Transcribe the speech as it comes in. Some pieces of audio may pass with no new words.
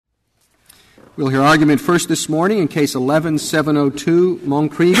We'll hear argument first this morning in Case 11-702,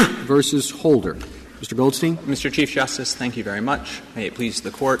 Moncrieffe versus Holder. Mr. Goldstein. Mr. Chief Justice, thank you very much. May it please the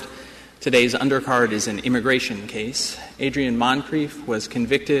Court. Today's undercard is an immigration case. Adrian Moncrieffe was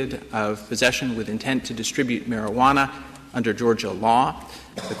convicted of possession with intent to distribute marijuana under Georgia law.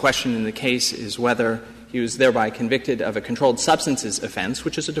 The question in the case is whether he was thereby convicted of a controlled substances offense,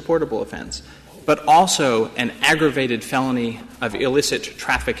 which is a deportable offense, but also an aggravated felony of illicit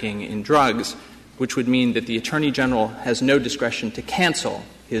trafficking in drugs, which would mean that the Attorney General has no discretion to cancel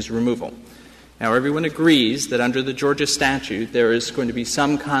his removal. Now, everyone agrees that under the Georgia statute there is going to be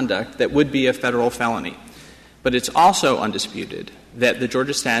some conduct that would be a federal felony. But it's also undisputed that the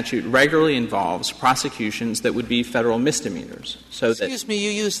Georgia statute regularly involves prosecutions that would be federal misdemeanors. Excuse me,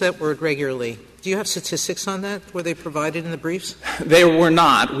 you use that word regularly. Do you have statistics on that? Were they provided in the briefs? They were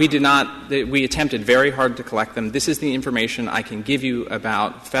not. We did not. We attempted very hard to collect them. This is the information I can give you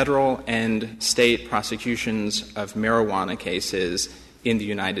about federal and state prosecutions of marijuana cases in the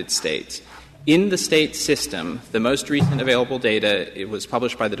United States. In the state system, the most recent available data, it was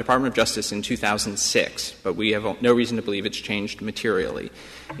published by the Department of Justice in 2006, but we have no reason to believe it's changed materially.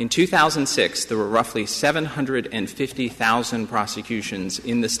 In 2006, there were roughly 750,000 prosecutions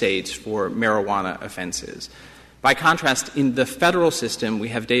in the states for marijuana offenses. By contrast, in the federal system, we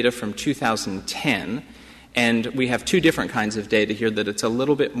have data from 2010, and we have two different kinds of data here that it's a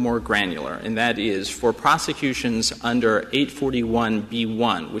little bit more granular, and that is for prosecutions under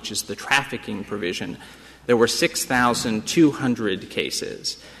 841B1, which is the trafficking provision, there were 6,200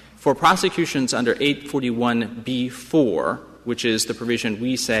 cases. For prosecutions under 841B4, which is the provision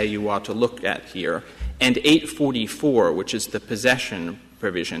we say you ought to look at here, and 844, which is the possession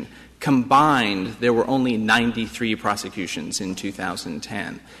provision, combined there were only 93 prosecutions in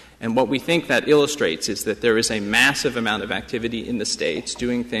 2010. And what we think that illustrates is that there is a massive amount of activity in the states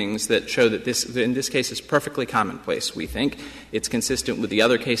doing things that show that this, in this case, is perfectly commonplace, we think. It's consistent with the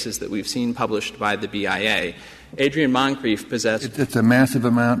other cases that we've seen published by the BIA. Adrian Moncrieffe possessed... It's a massive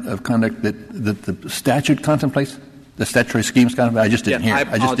amount of conduct that the statute contemplates? The statutory schemes contemplate? I just didn't hear.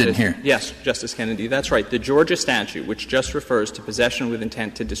 I just didn't hear. Yes, Justice Kennedy, that's right. The Georgia statute, which just refers to possession with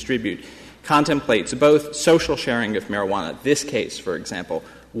intent to distribute, contemplates both social sharing of marijuana. This case, for example,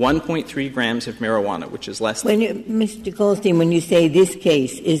 1.3 grams of marijuana, which is less than... Mr. Goldstein, when you say this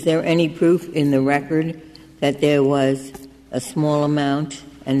case, is there any proof in the record that there was a small amount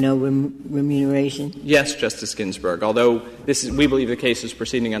and no remuneration? Yes, Justice Ginsburg. Although we believe the case is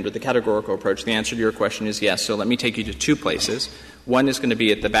proceeding under the categorical approach, the answer to your question is yes. So let me take you to two places. One is going to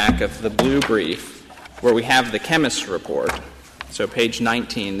be at the back of the blue brief, where we have the chemist's report. So page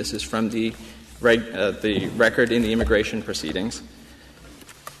 19, this is from the record in the immigration proceedings.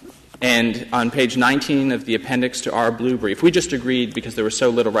 And on page 19 of the appendix to our blue brief, we just agreed because there was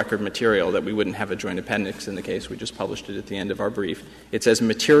so little record material that we wouldn't have a joint appendix in the case. We just published it at the end of our brief. It says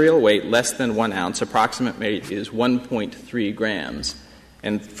material weight less than 1 ounce. Approximate weight is 1.3 grams.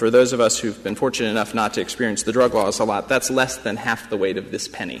 And for those of us who've been fortunate enough not to experience the drug laws a lot, that's less than half the weight of this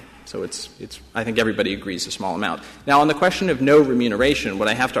penny. So it's I think everybody agrees a small amount. Now, on the question of no remuneration, what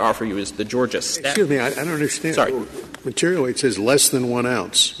I have to offer you is the Georgia statute. Excuse me, I don't understand. Sorry. Material weight says less than 1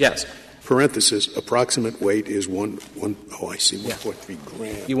 ounce. Yes. Parenthesis, approximate weight is 1.3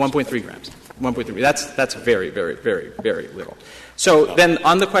 grams. 1.3 grams. 1.3. That's very, very, very, very little. So then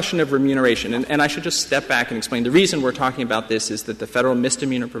on the question of remuneration, and I should just step back and explain, the reason we're talking about this is that the federal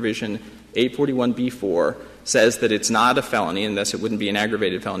misdemeanor provision 841B4 says that it's not a felony, and thus it wouldn't be an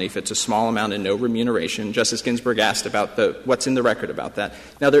aggravated felony if it's a small amount and no remuneration. Justice Ginsburg asked about what's in the record about that.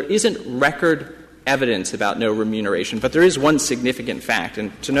 Now, there isn't record evidence about no remuneration, but there is one significant fact,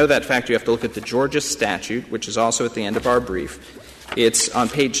 and to know that fact you have to look at the Georgia statute, which is also at the end of our brief. It's on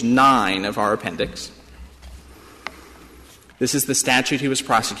page 9 of our appendix. This is the statute he was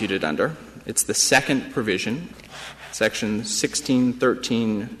prosecuted under. It's the second provision, section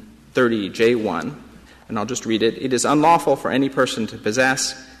 161330J1, and I'll just read it. It is unlawful for any person to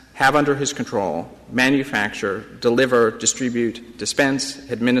possess, have under his control, manufacture, deliver, distribute, dispense,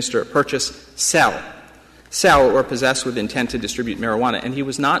 administer, purchase, sell or possess with intent to distribute marijuana. And he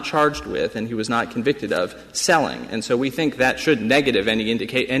was not charged with and he was not convicted of selling. And so we think that should negative any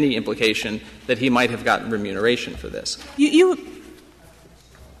implication that he might have gotten remuneration for this.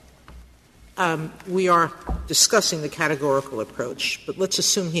 We are discussing the categorical approach, but let's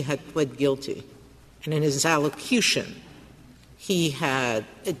assume he had pled guilty, and in his allocution he had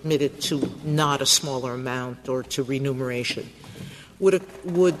admitted to not a smaller amount or to remuneration. Would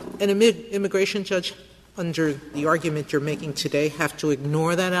an immigration judge, under the argument you're making today, have to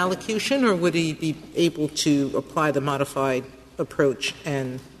ignore that allocution, or would he be able to apply the modified approach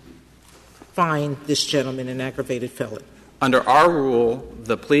and find this gentleman an aggravated felon? Under our rule,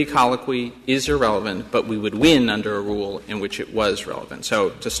 the plea colloquy is irrelevant, but we would win under a rule in which it was relevant.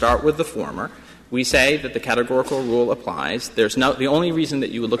 So to start with the former, we say that the categorical rule applies. The only reason that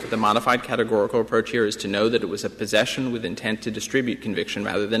you would look at the modified categorical approach here is to know that it was a possession with intent to distribute conviction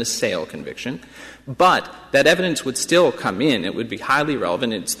rather than a sale conviction. But that evidence would still come in. It would be highly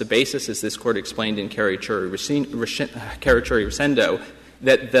relevant. It's the basis, as this Court explained in Carachuri-Resendo,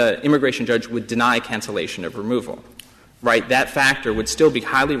 that the immigration judge would deny cancellation of removal. Right? That factor would still be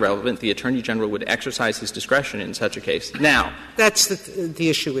highly relevant. The Attorney General would exercise his discretion in such a case. Now, that's the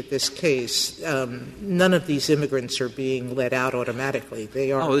issue with this case. None of these immigrants are being let out automatically.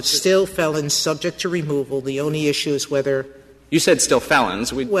 They are still felons subject to removal. The only issue is whether — You said still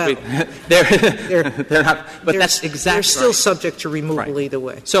felons. They're not. But that's exactly. They're still subject to removal either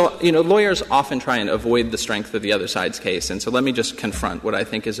way. So, lawyers often try and avoid the strength of the other side's case. And so let me just confront what I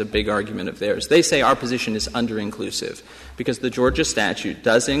think is a big argument of theirs. They say our position is under-inclusive because the Georgia statute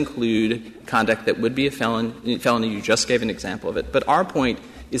does include conduct that would be a felony. You just gave an example of it. But our point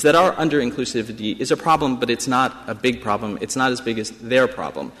is that our under-inclusivity is a problem, but it's not a big problem. It's not as big as their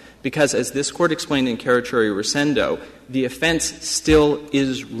problem. Because as this Court explained in Carachuri-Resendo, the offense still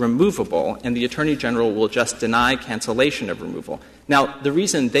is removable, and the Attorney General will just deny cancellation of removal. Now, the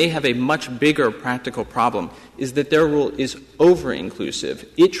reason they have a much bigger practical problem is that their rule is over-inclusive.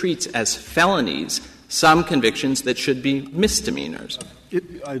 It treats as felonies some convictions that should be misdemeanors.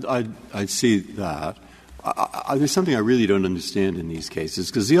 I see that. There's something I really don't understand in these cases,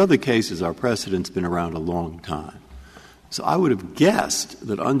 because the other cases, our precedent's been around a long time. So I would have guessed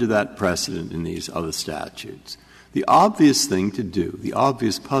that under that precedent in these other statutes, the obvious thing to do, the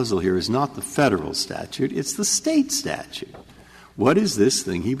obvious puzzle here is not the federal statute, it's the state statute. What is this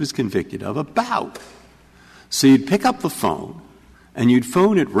thing he was convicted of about? So you'd pick up the phone, and you'd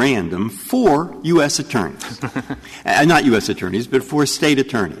phone at random 4 U.S. attorneys. Not U.S. attorneys, but 4 state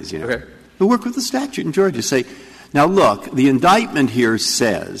attorneys, Okay. who work with the statute in Georgia. Say, now look, the indictment here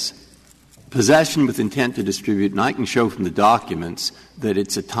says possession with intent to distribute, and I can show from the documents that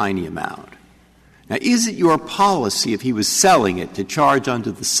it's a tiny amount. Now, is it your policy, if he was selling it, to charge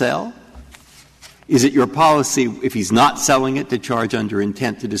under the sell? Is it your policy, if he's not selling it, to charge under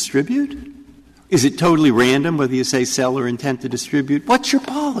intent to distribute? Is it totally random whether you say sell or intent to distribute? What's your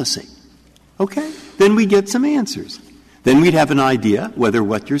policy? Okay? Then we get some answers. Then we'd have an idea whether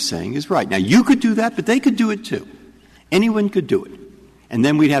what you're saying is right. Now, you could do that, but they could do it too. Anyone could do it. And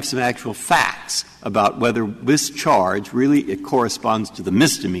then we'd have some actual facts about whether this charge really it corresponds to the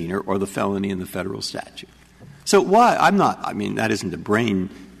misdemeanor or the felony in the federal statute. So why? That isn't a brain,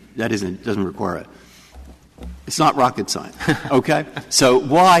 doesn't require it. It's not rocket science. Okay? So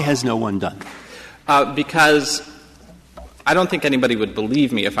why has no one done it? Because I don't think anybody would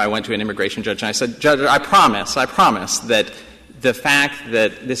believe me if I went to an immigration judge and I said, Judge, I promise that the fact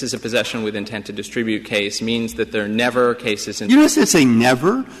that this is a possession with intent to distribute case means that there are never cases in — You don't have to say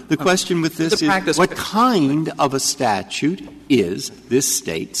never. The question with this is what kind of a statute is this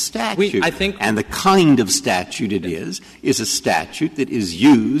state statute? And the kind of statute it is a statute that is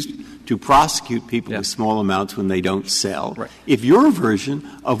used to prosecute people with small amounts when they don't sell. Right. If your version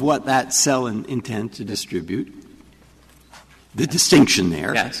of what that sell and intent to distribute, the distinction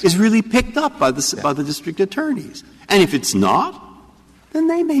there is really picked up by the district attorneys. And if it's not, then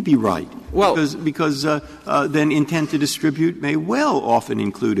they may be right. Well, because then intent to distribute may well often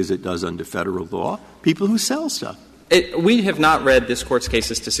include, as it does under federal law, people who sell stuff. We have not read this Court's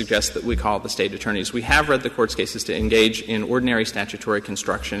cases to suggest that we call the state attorneys. We have read the Court's cases to engage in ordinary statutory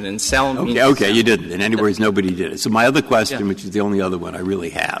construction and sell means Okay, you didn't. In any words, nobody did it. So my other question, which is the only other one I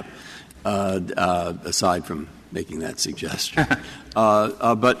really have, aside from making that suggestion.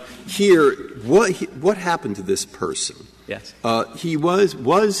 But here, what happened to this person? Yes. He was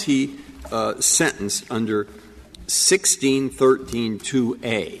sentenced under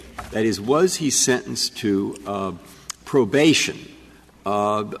 1613(2)A. That is, was he sentenced to probation,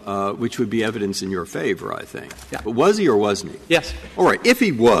 which would be evidence in your favor, I think. Yeah. But was he or wasn't he? Yes. All right. If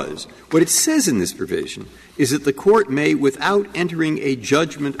he was, what it says in this provision is that the court may, without entering a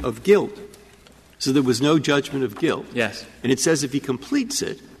judgment of guilt. So there was no judgment of guilt. Yes. And it says if he completes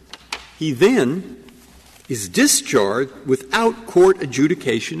it, he then is discharged without court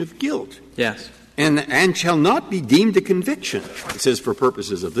adjudication of guilt. Yes. And shall not be deemed a conviction. It says for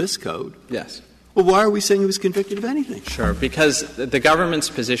purposes of this code. Yes. Well, why are we saying he was convicted of anything? Sure. Because the government's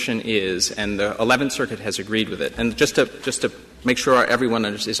position is, and the 11th Circuit has agreed with it, and just to make sure everyone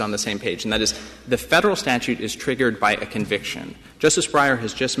is on the same page, and that is the federal statute is triggered by a conviction. Justice Breyer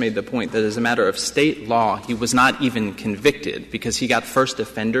has just made the point that as a matter of state law, he was not even convicted because he got first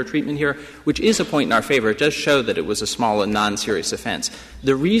offender treatment here, which is a point in our favor. It does show that it was a small and non-serious offense.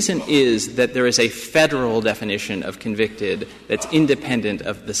 The reason is that there is a federal definition of convicted that's independent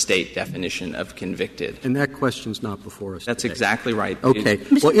of the state definition of convicted. And that question's not before us That's today. exactly right. Okay.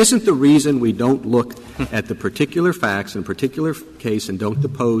 Well, isn't the reason we don't look at the particular facts in a particular case and don't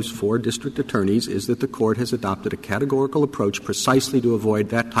depose 4 district attorneys is that the Court has adopted a categorical approach precisely to avoid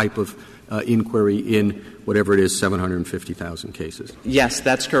that type of inquiry in whatever it is, 750,000 cases? Yes,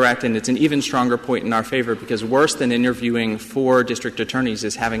 that's correct, and it's an even stronger point in our favor because worse than interviewing 4 district attorneys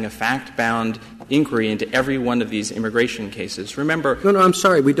is having a fact-bound inquiry into every one of these immigration cases. Remember — No, I'm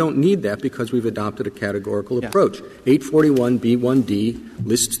sorry. We don't need that because we've adopted a categorical approach. 841B1D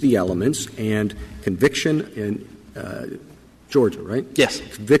lists the elements, and conviction in Georgia, right? Yes.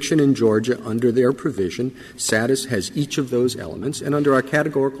 Conviction in Georgia under their provision, SATIS has each of those elements, and under our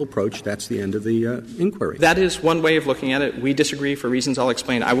categorical approach, that's the end of the inquiry. That is one way of looking at it. We disagree for reasons I'll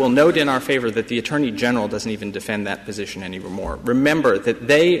explain. I will note in our favor that the Attorney General doesn't even defend that position anymore. Remember that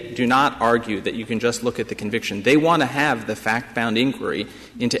they do not argue that you can just look at the conviction. They want to have the fact-bound inquiry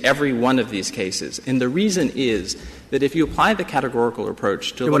into every one of these cases. And the reason is that if you apply the categorical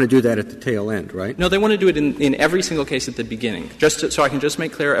approach to — They want to do that at the tail end, right? No, they want to do it in every single case at the beginning, so I can just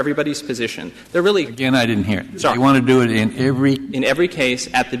make clear everybody's position. They're really — Again, I didn't hear it. Sorry. They want to do it in every case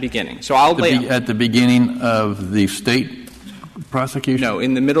at the beginning. So I'll lay out. At the beginning of the state prosecution? No,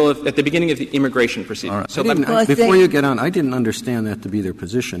 at the beginning of the immigration proceeding. All right. So before you get on, I didn't understand that to be their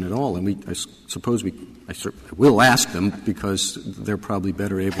position at all, and I suppose I will ask them because they're probably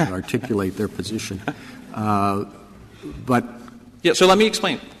better able to articulate their position. But yeah, so let me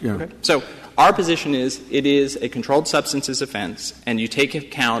explain. Yeah. Okay. So our position is it is a controlled substances offense, and you take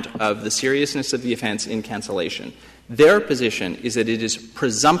account of the seriousness of the offense in cancellation. Their position is that it is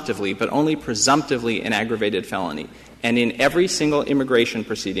presumptively, but only presumptively, an aggravated felony. And in every single immigration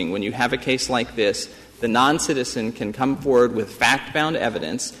proceeding, when you have a case like this, the non-citizen can come forward with fact-bound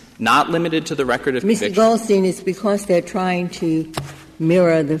evidence, not limited to the record of conviction. Mr. Goldstein, it's because they're trying to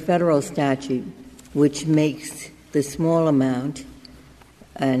mirror the federal statute, which makes the small amount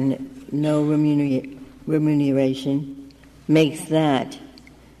and no remuneration, makes that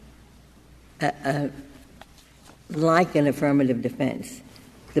like an affirmative defense.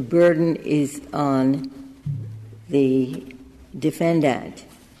 The burden is on the defendant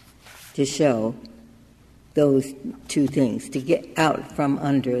to show those two things, to get out from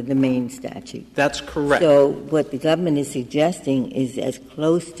under the main statute. That's correct. So what the government is suggesting is as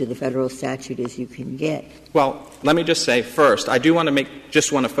close to the federal statute as you can get. Well, let me just say first, I do want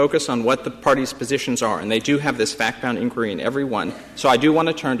to focus on what the parties' positions are, and they do have this fact-bound inquiry in every one. So I do want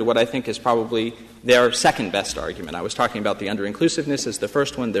to turn to what I think is probably their second best argument. I was talking about the under-inclusiveness as the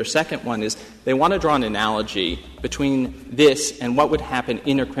first one. Their second one is they want to draw an analogy between this and what would happen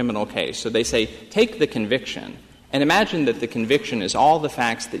in a criminal case. So they say, take the conviction, and imagine that the conviction is all the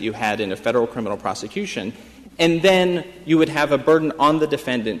facts that you had in a federal criminal prosecution, and then you would have a burden on the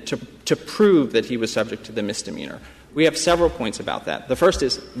defendant to prove that he was subject to the misdemeanor. We have several points about that. The first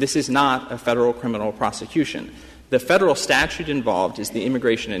is this is not a federal criminal prosecution. The federal statute involved is the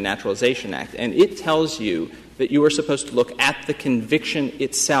Immigration and Naturalization Act, and it tells you that you are supposed to look at the conviction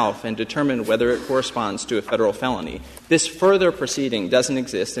itself and determine whether it corresponds to a federal felony. This further proceeding doesn't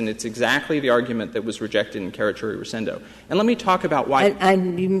exist, and it's exactly the argument that was rejected in Carachuri-Rosendo. And let me talk about why.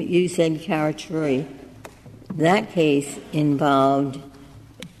 You said Carachuri. That case involved,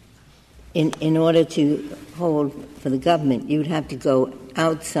 in order to hold for the government, you'd have to go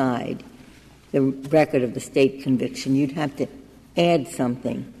outside the record of the state conviction. You'd have to add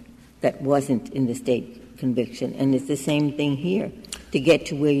something that wasn't in the state conviction. And it's the same thing here. To get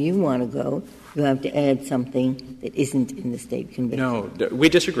to where you want to go, you have to add something that isn't in the state conviction. No, we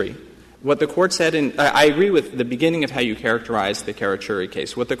disagree. What the Court said I agree with the beginning of how you characterized the Carachuri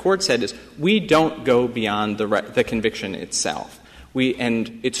case. What the Court said is we don't go beyond the conviction itself.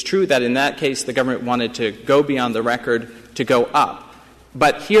 And it's true that in that case the government wanted to go beyond the record to go up.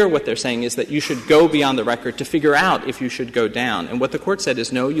 But here what they're saying is that you should go beyond the record to figure out if you should go down. And what the Court said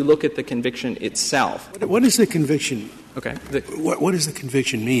is, no, you look at the conviction itself. What is the conviction? Okay. What does the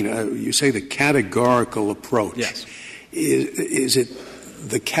conviction mean? You say the categorical approach. Yes. Is it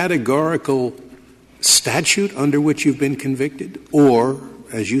the categorical statute under which you've been convicted, or,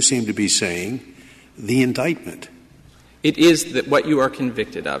 as you seem to be saying, the indictment? It is what you are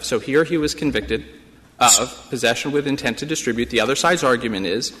convicted of. So here he was convicted of possession with intent to distribute. The other side's argument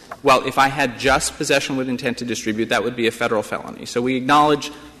is, well, if I had just possession with intent to distribute, that would be a federal felony. So we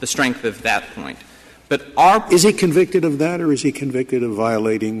acknowledge the strength of that point. But is he convicted of that, or is he convicted of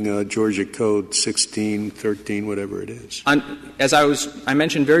violating Georgia Code 1613, whatever it is? As I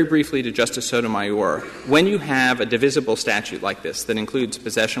mentioned very briefly to Justice Sotomayor, when you have a divisible statute like this that includes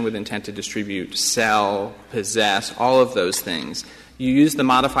possession with intent to distribute, sell, possess, all of those things, you use the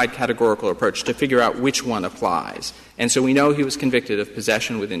modified categorical approach to figure out which one applies. And so we know he was convicted of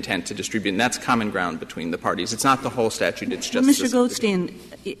possession with intent to distribute, and that's common ground between the parties. It's not the whole statute. It's just Mr. Goldstein,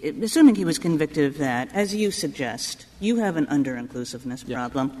 assuming he was convicted of that, as you suggest, you have an under-inclusiveness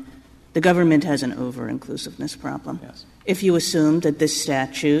problem. The government has an over-inclusiveness problem. Yes. If you assume that this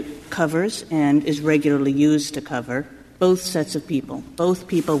statute covers and is regularly used to cover both sets of people, both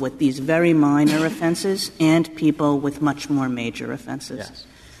people with these very minor offenses and people with much more major offenses. Yes.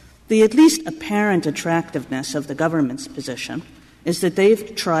 The at least apparent attractiveness of the government's position is that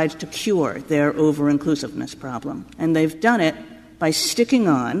they've tried to cure their over-inclusiveness problem, and they've done it by sticking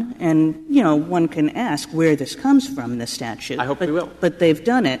on, and, one can ask where this comes from, this statute. I hope we will. But they've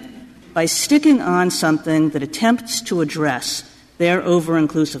done it by sticking on something that attempts to address their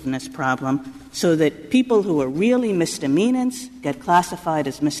over-inclusiveness problem so that people who are really misdemeanants get classified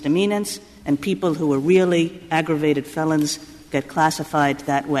as misdemeanants and people who are really aggravated felons get classified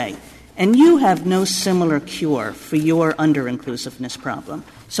that way. And you have no similar cure for your under-inclusiveness problem.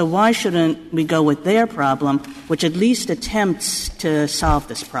 So why shouldn't we go with their problem, which at least attempts to solve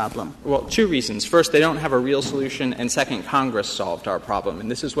this problem? Well, two reasons. First, they don't have a real solution, and second, Congress solved our problem. And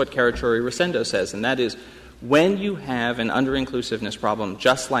this is what Carachuri-Rosendo says, and that is, when you have an under-inclusiveness problem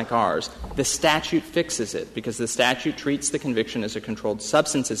just like ours, the statute fixes it because the statute treats the conviction as a controlled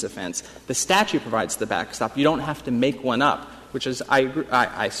substances offense. The statute provides the backstop. You don't have to make one up, which is,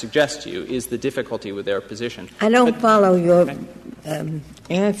 I suggest to you, is the difficulty with their position. I don't follow your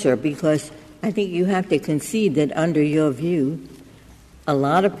answer because I think you have to concede that under your view, a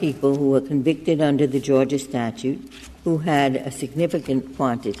lot of people who were convicted under the Georgia statute who had a significant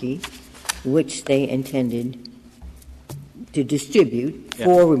quantity which they intended to distribute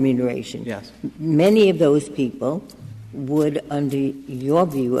for remuneration. Yes. Many of those people would, under your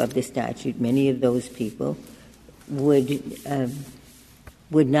view of the statute, many of those people would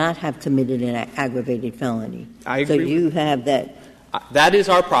not have committed an aggravated felony. I agree. So you have that. That is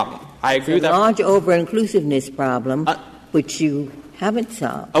our problem. I agree with that. Large over-inclusiveness problem, which you haven't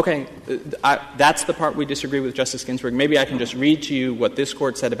solved. Okay. That's the part we disagree with, Justice Ginsburg. Maybe I can just read to you what this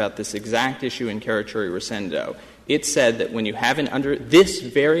Court said about this exact issue in Carachuri-Rosendo. It said that when you have this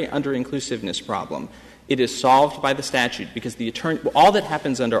very under-inclusiveness problem, it is solved by the statute because all that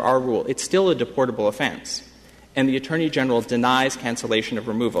happens under our rule, it's still a deportable offense. And the Attorney General denies cancellation of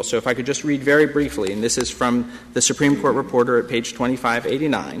removal. So if I could just read very briefly, and this is from the Supreme Court reporter at page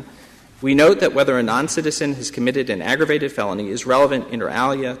 2589, we note that whether a non-citizen has committed an aggravated felony is relevant inter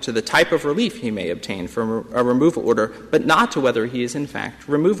alia to the type of relief he may obtain from a removal order, but not to whether he is in fact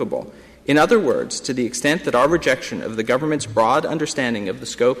removable. In other words, to the extent that our rejection of the government's broad understanding of the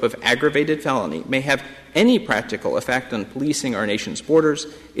scope of aggravated felony may have any practical effect on policing our nation's borders,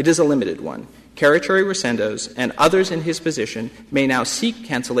 it is a limited one. Carachuri-Rosendo's and others in his position may now seek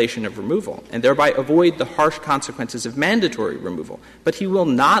cancellation of removal and thereby avoid the harsh consequences of mandatory removal, but he will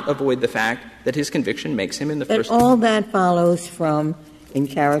not avoid the fact that his conviction makes him in the first place. But all that follows from, in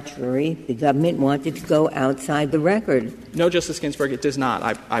Carachuri, the government wanted to go outside the record. No, Justice Ginsburg, it does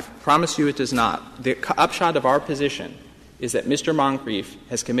not. I promise you it does not. The upshot of our position is that Mr. Moncrieffe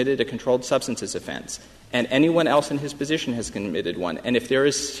has committed a controlled substances offense, and anyone else in his position has committed one. And if there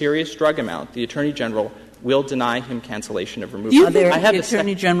is serious drug amount, the Attorney General will deny him cancellation of removal. Do you think the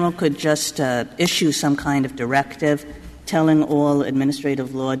Attorney General could just issue some kind of directive telling all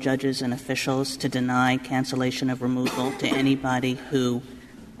administrative law judges and officials to deny cancellation of removal to anybody who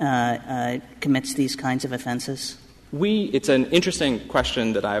commits these kinds of offenses? It's an interesting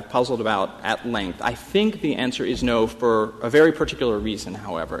question that I've puzzled about at length. I think the answer is no for a very particular reason,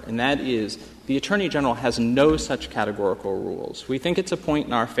 however, and that is the Attorney General has no such categorical rules. We think it's a point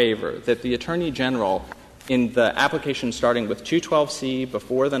in our favor that the Attorney General, in the application starting with 212C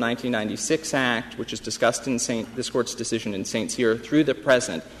before the 1996 Act, which is discussed in this Court's decision in St. Cyr, through the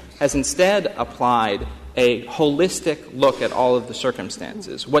present, has instead applied a holistic look at all of the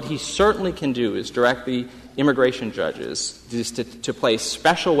circumstances. What he certainly can do is direct the immigration judges to place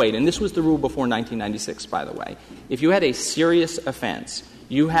special weight, and this was the rule before 1996, by the way. If you had a serious offense,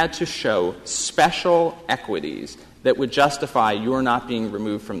 you had to show special equities that would justify your not being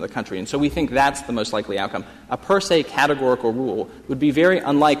removed from the country. And so we think that's the most likely outcome. A per se categorical rule would be very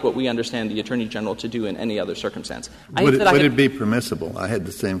unlike what we understand the Attorney General to do in any other circumstance. Would it be permissible? I had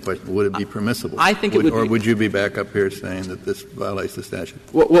the same question. Would it be permissible? I think it would Or would you be back up here saying that this violates the statute?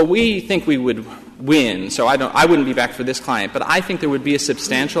 Well, we think we would win, so I wouldn't be back for this client. But I think there would be a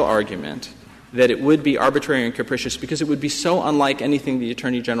substantial argument that it would be arbitrary and capricious because it would be so unlike anything the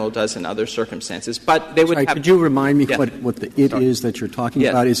Attorney General does in other circumstances. But they would have — Could you remind me what the it is that you're talking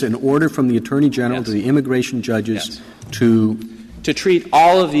about? Is an order from the Attorney General to the immigration judges to treat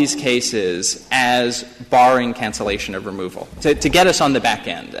all of these cases as barring cancellation of removal, to get us on the back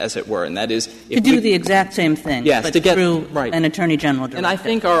end, as it were. And that is — to do the exact same thing, but through an Attorney General directive. And I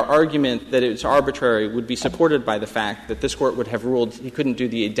think our argument that it's arbitrary would be supported by the fact that this Court would have ruled he couldn't do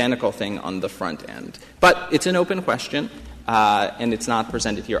the identical thing on the front end. But it's an open question, and it's not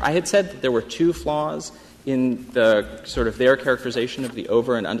presented here. I had said that there were two flaws in the sort of their characterization of the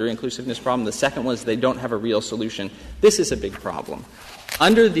over- and under-inclusiveness problem. The second was they don't have a real solution. This is a big problem.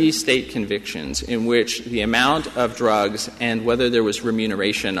 Under these state convictions in which the amount of drugs and whether there was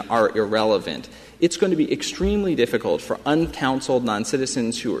remuneration are irrelevant, it's going to be extremely difficult for uncounseled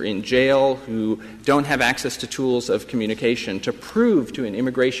noncitizens who are in jail, who don't have access to tools of communication, to prove to an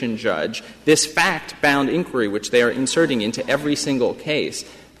immigration judge this fact-bound inquiry which they are inserting into every single case,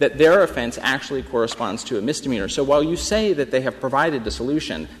 that their offense actually corresponds to a misdemeanor. So while you say that they have provided the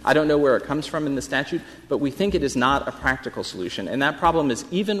solution, I don't know where it comes from in the statute, but we think it is not a practical solution. And that problem is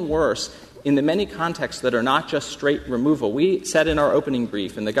even worse in the many contexts that are not just straight removal. We said in our opening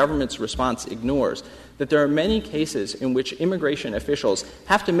brief, and the government's response ignores, that there are many cases in which immigration officials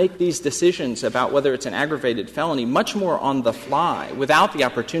have to make these decisions about whether it's an aggravated felony much more on the fly, without the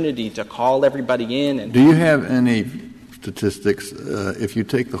opportunity to call everybody in. And do you have any statistics, if you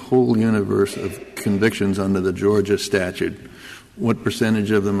take the whole universe of convictions under the Georgia statute, what percentage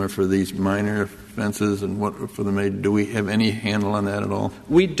of them are for these minor offenses and what are for the major? Do we have any handle on that at all?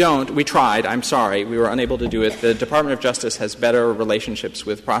 We don't. We tried. I'm sorry. We were unable to do it. The Department of Justice has better relationships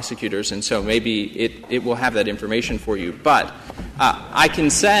with prosecutors, and so maybe it will have that information for you. But I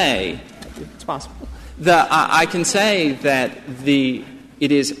can say — it's possible. I can say that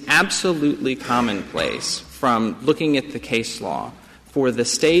it is absolutely commonplace from looking at the case law for the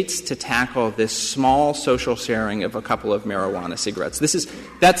states to tackle this small social sharing of a couple of marijuana cigarettes.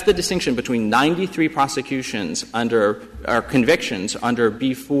 That's the distinction between 93 prosecutions or convictions under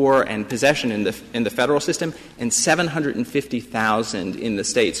B4 and possession in the federal system and 750,000 in the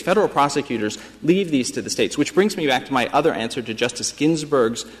states. Federal prosecutors leave these to the states, which brings me back to my other answer to Justice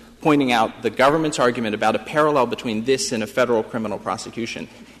Ginsburg's pointing out the government's argument about a parallel between this and a federal criminal prosecution.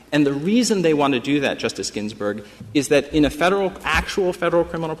 And the reason they want to do that, Justice Ginsburg, is that in a actual federal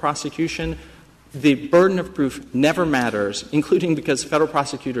criminal prosecution, the burden of proof never matters, including because federal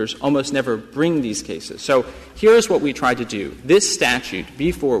prosecutors almost never bring these cases. So here's what we tried to do. This statute,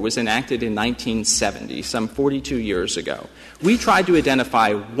 B4, was enacted in 1970, some 42 years ago. We tried to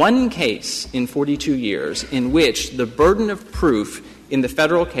identify one case in 42 years in which the burden of proof in the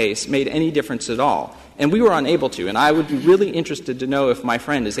federal case made any difference at all. And we were unable to. And I would be really interested to know if my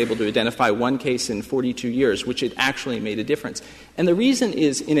friend is able to identify one case in 42 years which it actually made a difference. And the reason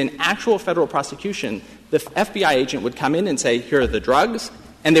is, in an actual federal prosecution, the FBI agent would come in and say, here are the drugs,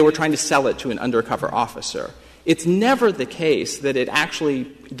 and they were trying to sell it to an undercover officer. It's never the case that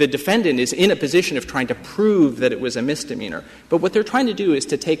the defendant is in a position of trying to prove that it was a misdemeanor. But what they're trying to do is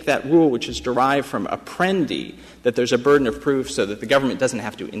to take that rule, which is derived from Apprendi, that there's a burden of proof so that the government doesn't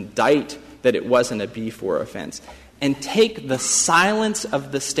have to indict that it wasn't a B4 offense, and take the silence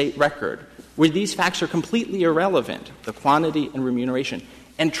of the state record, where these facts are completely irrelevant, the quantity and remuneration,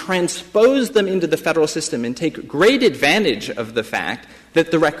 and transpose them into the federal system and take great advantage of the fact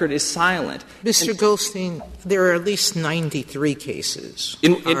that the record is silent. Mr. Goldstein, there are at least 93 cases.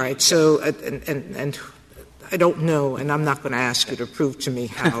 All right. So, and I don't know, and I'm not going to ask you to prove to me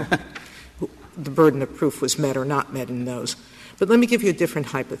how the burden of proof was met or not met in those. But let me give you a different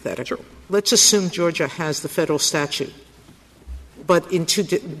hypothetical. Sure. Let's assume Georgia has the federal statute, but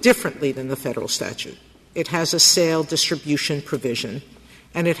differently than the federal statute. It has a sale distribution provision,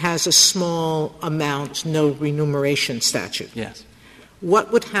 and it has a small amount, no remuneration statute. Yes.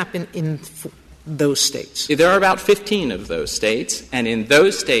 What would happen in those states? There are about 15 of those states, and in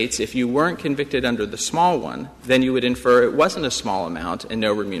those states, if you weren't convicted under the small one, then you would infer it wasn't a small amount and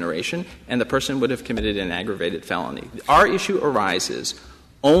no remuneration, and the person would have committed an aggravated felony. Our issue arises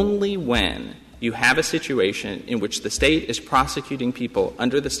only when you have a situation in which the state is prosecuting people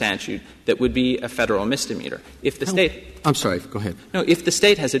under the statute that would be a federal misdemeanor. If the state — I'm sorry, go ahead. No, if the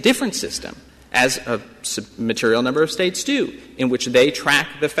state has a different system, as a material number of states do, in which they track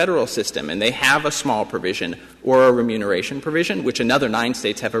the federal system and they have a small provision or a remuneration provision, which another 9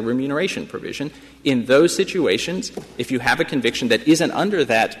 states have a remuneration provision. In those situations, if you have a conviction that isn't under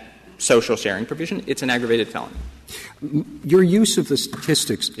that social sharing provision, it's an aggravated felony. Your use of the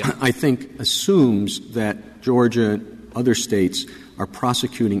statistics, I think, assumes that Georgia and other states are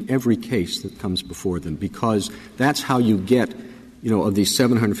prosecuting every case that comes before them, because that's how you get, of these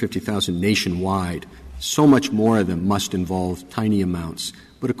 750,000 nationwide, so much more of them must involve tiny amounts.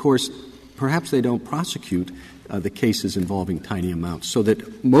 But, of course, perhaps they don't prosecute the cases involving tiny amounts, so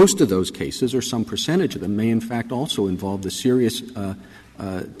that most of those cases, or some percentage of them, may in fact also involve the serious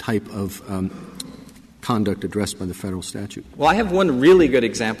type of conduct addressed by the federal statute. Well, I have one really good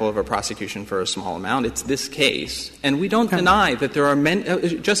example of a prosecution for a small amount. It's this case. And we don't deny that there are many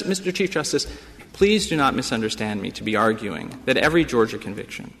Mr. Chief Justice, please do not misunderstand me to be arguing that every Georgia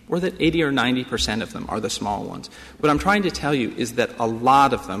conviction, or that 80 or 90% of them, are the small ones. What I'm trying to tell you is that a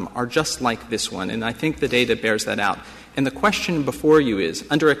lot of them are just like this one, and I think the data bears that out. And the question before you is,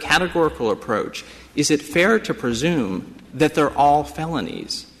 under a categorical approach, is it fair to presume that they're all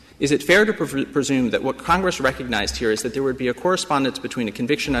felonies? Is it fair to presume that what Congress recognized here is that there would be a correspondence between a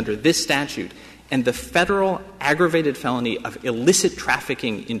conviction under this statute and the federal aggravated felony of illicit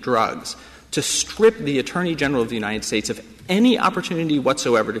trafficking in drugs, to strip the Attorney General of the United States of any opportunity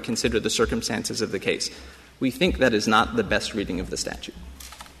whatsoever to consider the circumstances of the case? We think that is not the best reading of the statute.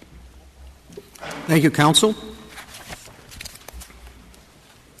 Thank you, counsel.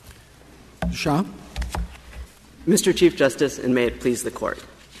 Shah? Mr. Chief Justice, and may it please the Court.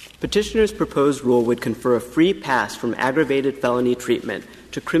 Petitioner's proposed rule would confer a free pass from aggravated felony treatment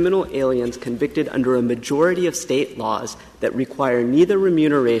to criminal aliens convicted under a majority of state laws that require neither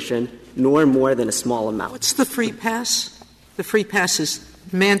remuneration nor more than a small amount. What's the free pass? The free pass is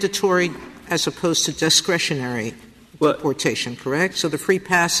mandatory as opposed to discretionary deportation, correct? So the free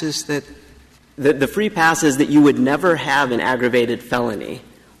pass is that the free pass is that you would never have an aggravated felony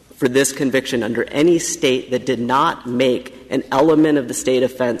for this conviction under any state that did not make an element of the state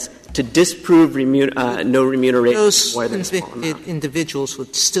offense to disprove no remuneration. Those more than a small amount. Individuals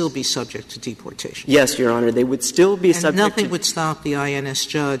would still be subject to deportation. Yes, Your Honor. They would still be subject nothing would stop the INS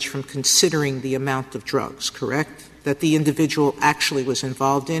judge from considering the amount of drugs, correct, that the individual actually was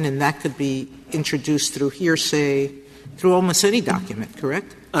involved in, and that could be introduced through hearsay, through almost any document,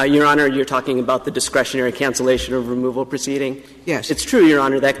 correct? Your Honor, you're talking about the discretionary cancellation of removal proceeding? Yes. It's true, Your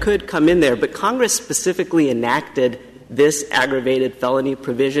Honor, that could come in there, but Congress specifically enacted this aggravated felony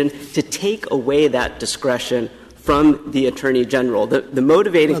provision to take away that discretion from the Attorney General. The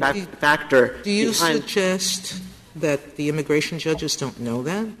motivating factor — Do you suggest that the immigration judges don't know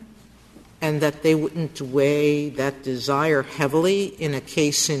that, and that they wouldn't weigh that desire heavily in a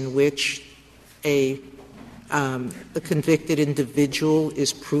case in which a convicted individual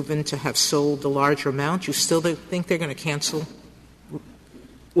is proven to have sold a larger amount? You still think they're going to cancel?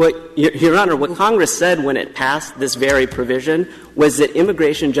 Well, Your Honor, what Congress said when it passed this very provision was that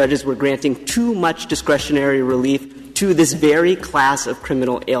immigration judges were granting too much discretionary relief to this very class of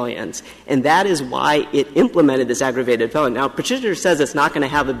criminal aliens. And that is why it implemented this aggravated felony. Now, Petitioner says it's not going to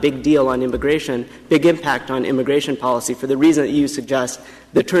have a big deal on immigration, big impact on immigration policy for the reason that you suggest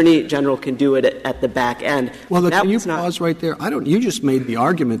the Attorney General can do it at the back end. Well, can you pause right there? You just made the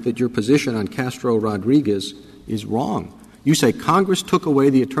argument that your position on Castro-Rodriguez is wrong. You say Congress took away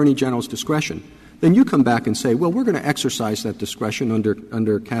the Attorney General's discretion. Then you come back and say, well, we're going to exercise that discretion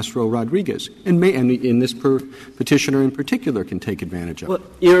under Castro-Rodriguez, and in this petitioner in particular can take advantage of it.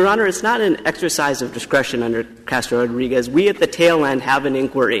 Well, Your Honor, it's not an exercise of discretion under Castro-Rodriguez. We at the tail end have an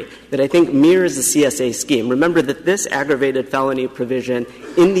inquiry that I think mirrors the CSA scheme. Remember that this aggravated felony provision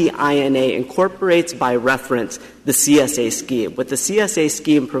in the INA incorporates by reference the CSA scheme. What the CSA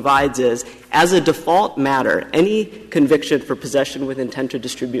scheme provides is, as a default matter, any conviction for possession with intent to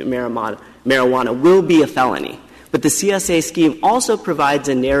distribute marijuana will be a felony. But the CSA scheme also provides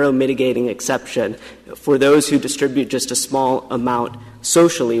a narrow mitigating exception for those who distribute just a small amount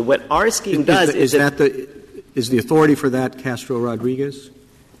socially. What our scheme does is the authority for that Castro-Rodriguez?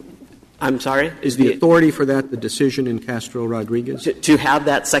 I'm sorry? Is the authority for that the decision in Castro-Rodriguez? To have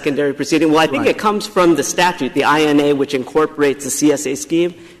that secondary proceeding? Well, I think it comes from the statute, the INA, which incorporates the CSA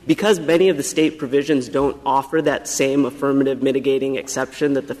scheme. Because many of the state provisions don't offer that same affirmative mitigating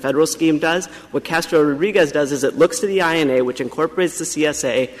exception that the federal scheme does, what Castro-Rodriguez does is it looks to the INA, which incorporates the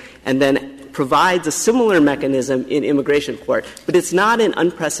CSA, and then provides a similar mechanism in immigration court. But it's not an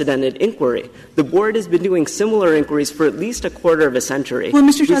unprecedented inquiry. The Board has been doing similar inquiries for at least a quarter of a century. Well,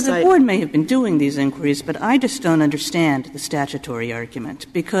 Mr. Justice, the Board may have been doing these inquiries, but I just don't understand the statutory argument,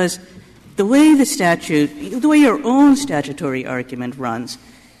 because the way your own statutory argument runs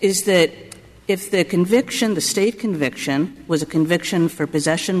is that if the conviction, the state conviction, was a conviction for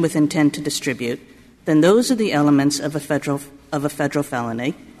possession with intent to distribute, then those are the elements of a federal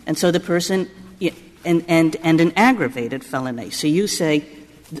felony, and so the person and an aggravated felony. So you say,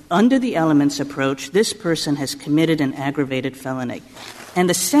 under the elements approach, this person has committed an aggravated felony. And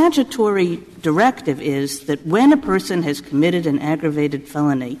the statutory directive is that when a person has committed an aggravated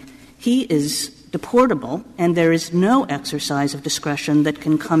felony, he is deportable, and there is no exercise of discretion that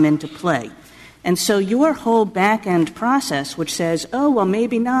can come into play. And so your whole back-end process, which says, oh, well,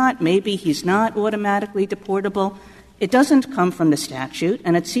 maybe not, maybe he's not automatically deportable, it doesn't come from the statute,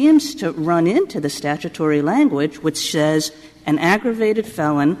 and it seems to run into the statutory language which says an aggravated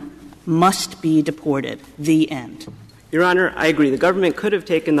felon must be deported, the end. Your Honor, I agree. The government could have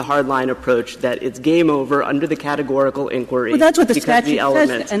taken the hardline approach that it's game over under the categorical inquiry. Well, that's what the statute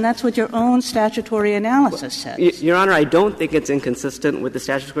says, and that's what your own statutory analysis says. Your Honor, I don't think it's inconsistent with the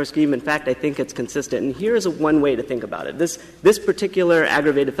statutory scheme. In fact, I think it's consistent. And here's one way to think about it. This particular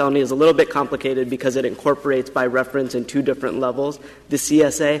aggravated felony is a little bit complicated because it incorporates by reference in two different levels the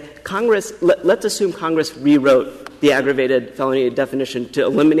CSA. Congress, let's assume Congress rewrote the aggravated felony definition to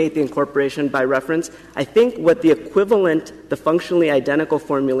eliminate the incorporation by reference. I think what the equivalent, the functionally identical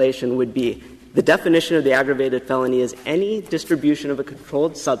formulation would be, the definition of the aggravated felony is any distribution of a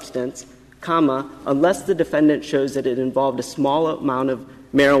controlled substance, unless the defendant shows that it involved a small amount of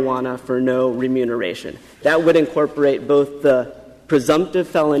marijuana for no remuneration. That would incorporate both the presumptive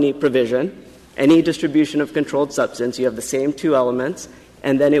felony provision, any distribution of controlled substance, you have the same two elements,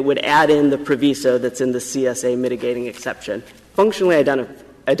 and then it would add in the proviso that's in the CSA mitigating exception. Functionally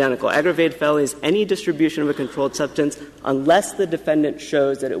identical. Aggravated felony is any distribution of a controlled substance unless the defendant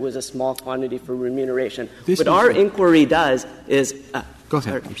shows that it was a small quantity for remuneration. What our inquiry does is Go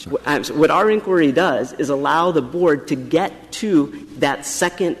ahead. I'm sorry. What our inquiry does is allow the board to get to that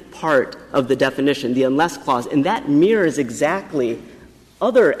second part of the definition, the unless clause, and that mirrors exactly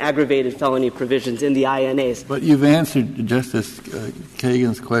other aggravated felony provisions in the INAs. But you've answered Justice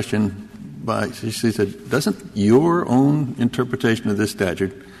Kagan's question she said, doesn't your own interpretation of this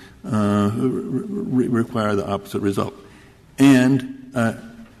statute require the opposite result, and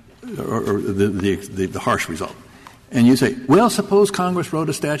or the harsh result? And you say, well, suppose Congress wrote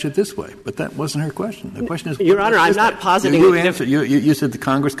a statute this way, but that wasn't her question. The question is, Your Honor, I'm not positing. You said that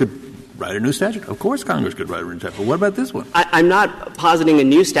Congress could write a new statute. Of course Congress could write a new statute. But what about this one? I'm not positing a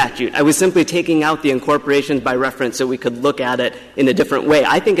new statute. I was simply taking out the incorporations by reference so we could look at it in a different way.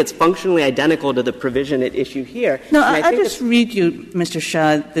 I think it's functionally identical to the provision at issue here. No, I just read you, Mr.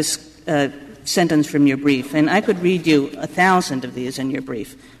 Shah, this sentence from your brief, and I could read you 1,000 of these in your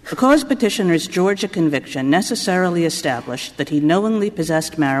brief. Because petitioner's Georgia conviction necessarily established that he knowingly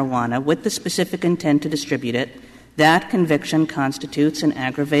possessed marijuana with the specific intent to distribute it, that conviction constitutes an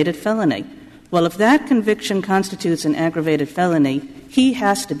aggravated felony. Well, if that conviction constitutes an aggravated felony, he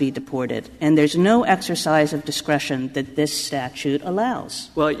has to be deported, and there's no exercise of discretion that this statute allows.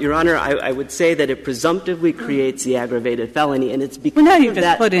 Well, Your Honor, I would say that it presumptively creates the aggravated felony, and it's because now you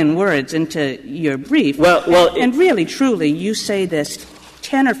just put in words into your brief. And really, truly, you say this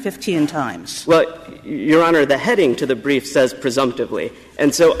 10 or 15 times. Well, Your Honor, the heading to the brief says presumptively,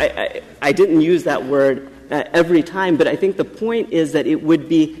 and so I didn't use that word every time, but I think the point is that it would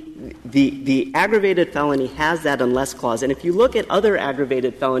be the aggravated felony has that unless clause. And if you look at other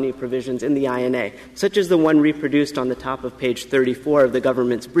aggravated felony provisions in the INA, such as the one reproduced on the top of page 34 of the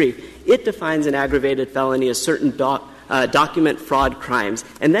government's brief, it defines an aggravated felony as certain document fraud crimes.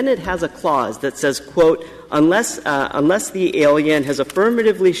 And then it has a clause that says, quote, unless the alien has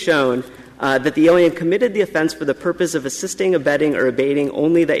affirmatively shown that the alien committed the offense for the purpose of assisting, abetting, or abating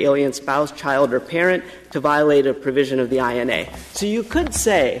only the alien's spouse, child, or parent to violate a provision of the INA. So you could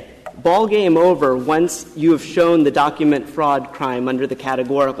say, ball game over once you have shown the document fraud crime under the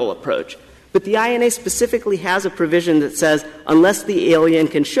categorical approach. But the INA specifically has a provision that says, unless the alien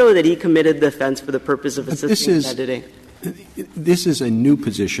can show that he committed the offense for the purpose of assisting, abetting. This is a new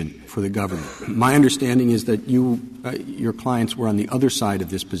position for the government. My understanding is that your clients were on the other side of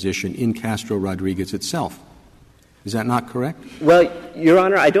this position in Castro-Rodriguez itself. Is that not correct? Well, Your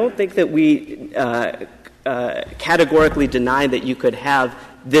Honor, I don't think that we categorically deny that you could have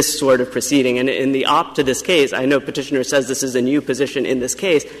this sort of proceeding. And in the op to this case, I know Petitioner says this is a new position in this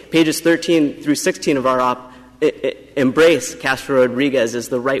case. Pages 13 through 16 of our op embrace Castro-Rodriguez as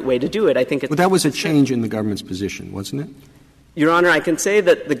the right way to do it. I think it's that was a change in the government's position, wasn't it? Your Honor, I can say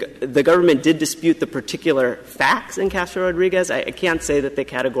that the government did dispute the particular facts in Castro-Rodriguez. I can't say that they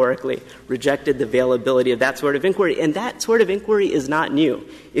categorically rejected the availability of that sort of inquiry, and that sort of inquiry is not new.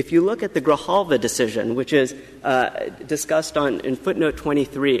 If you look at the Grijalva decision, which is discussed in footnote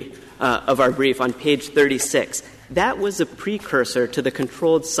 23 of our brief on page 36, that was a precursor to the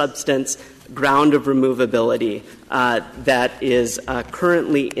controlled substance ground of removability that is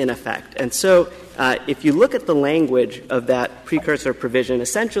currently in effect. And so if you look at the language of that precursor provision,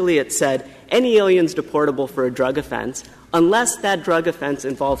 essentially it said any alien's deportable for a drug offense unless that drug offense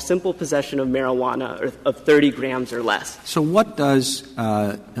involves simple possession of marijuana of 30 grams or less. So what does,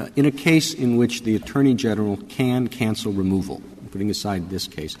 in a case in which the Attorney General can cancel removal, putting aside this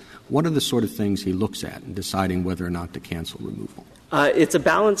case, what are the sort of things he looks at in deciding whether or not to cancel removal? It's a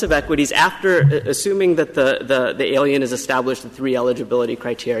balance of equities after assuming that the alien has established the three eligibility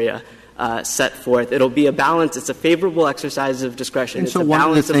criteria set forth. It'll be a balance. It's a favorable exercise of discretion. And it's so a one of the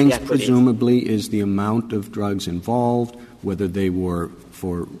balance things, of the equities. presumably, is the amount of drugs involved, whether they were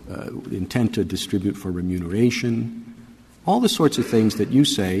for intent to distribute for remuneration, all the sorts of things that you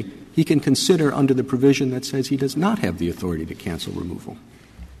say he can consider under the provision that says he does not have the authority to cancel removal.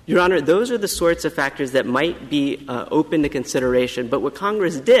 Your Honor, those are the sorts of factors that might be open to consideration. But what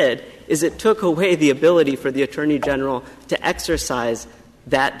Congress did is it took away the ability for the Attorney General to exercise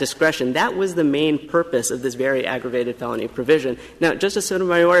that discretion. That was the main purpose of this very aggravated felony provision. Now, Justice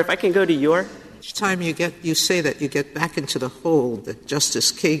Sotomayor, if I can go to your — Each time you say that, you get back into the hole that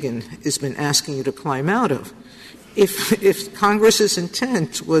Justice Kagan has been asking you to climb out of. If Congress's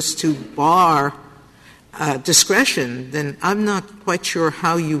intent was to bar discretion, then I'm not quite sure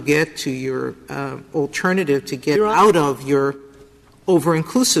how you get to your alternative to get out of your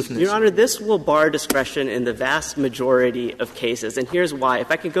over-inclusiveness. Your Honor, this will bar discretion in the vast majority of cases, and here's why.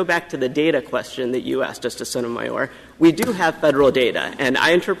 If I could go back to the data question that you asked, Justice Sotomayor, we do have federal data, and I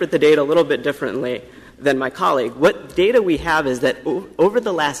interpret the data a little bit differently than my colleague. What data we have is that over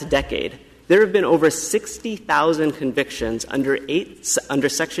the last decade, there have been over 60,000 convictions under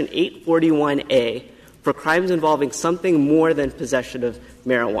Section 841A for crimes involving something more than possession of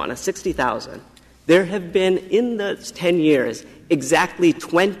marijuana, 60,000. There have been, in the 10 years, exactly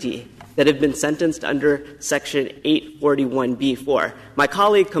 20 that have been sentenced under Section 841B4. My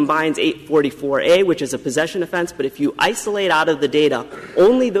colleague combines 844A, which is a possession offense, but if you isolate out of the data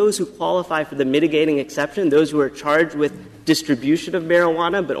only those who qualify for the mitigating exception, those who are charged with distribution of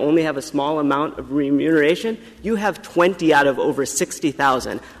marijuana but only have a small amount of remuneration, you have 20 out of over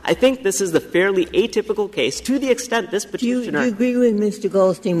 60,000. I think this is the fairly atypical case to the extent this petitioner — Do you agree with Mr.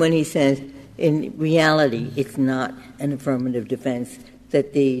 Goldstein when he says in reality it's not an affirmative defense,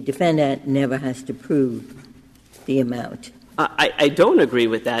 that the defendant never has to prove the amount? I don't agree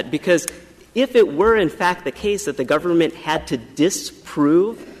with that, because if it were in fact the case that the government had to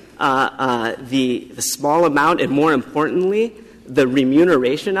disprove the small amount and, more importantly, the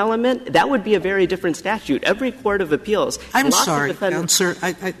remuneration element, that would be a very different statute. Every court of appeals — I'm sorry, Counselor.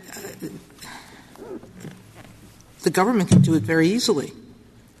 The government can do it very easily.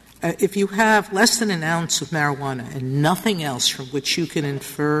 If you have less than an ounce of marijuana and nothing else from which you can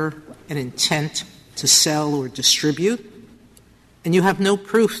infer an intent to sell or distribute, and you have no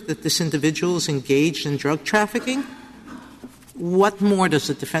proof that this individual is engaged in drug trafficking, what more does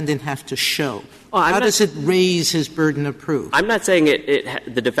the defendant have to show? How does it raise his burden of proof? I'm not saying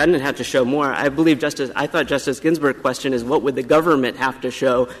the defendant had to show more. I thought Justice Ginsburg's question is what would the government have to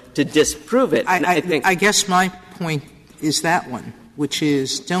show to disprove it? I guess my point is that one, which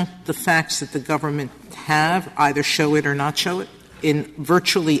is, don't the facts that the government have either show it or not show it in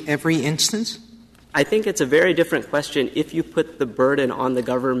virtually every instance? I think it's a very different question if you put the burden on the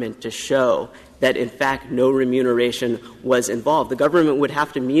government to show that, in fact, no remuneration was involved. The government would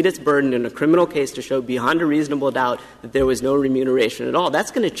have to meet its burden in a criminal case to show beyond a reasonable doubt that there was no remuneration at all.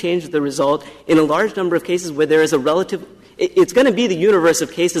 That's going to change the result in a large number of cases where there is a relative — it's going to be the universe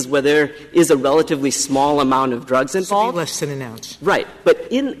of cases where there is a relatively small amount of drugs involved. Less than an ounce. Right.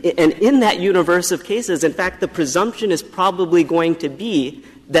 But in that universe of cases, in fact, the presumption is probably going to be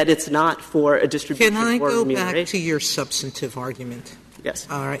that it's not for a distribution or remuneration. Can I go back to your substantive argument? Yes.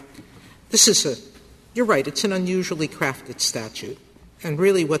 All right. You're right, it's an unusually crafted statute. And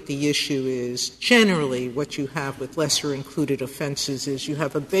really what the issue is, generally what you have with lesser included offenses is you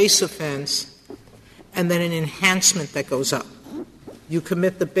have a base offense and then an enhancement that goes up. You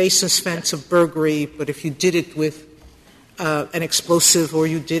commit the base offense of burglary, but if you did it with an explosive or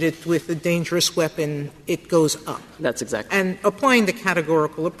you did it with a dangerous weapon, it goes up. That's exactly. And applying the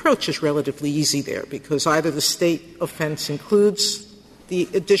categorical approach is relatively easy there because either the state offense includes the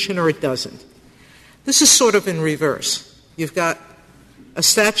addition or it doesn't. This is sort of in reverse. You've got a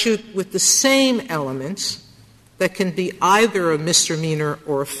statute with the same elements that can be either a misdemeanor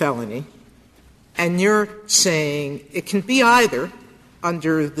or a felony, and you're saying it can be either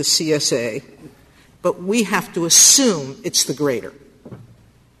under the CSA, but we have to assume it's the greater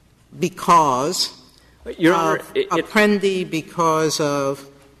because Your Honor, of Apprendi, because of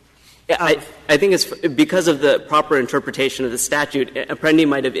I think it's because of the proper interpretation of the statute. Apprendi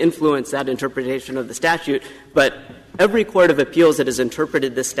might have influenced that interpretation of the statute, but every court of appeals that has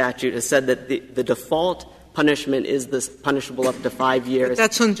interpreted this statute has said that the default punishment is this punishable up to 5 years. But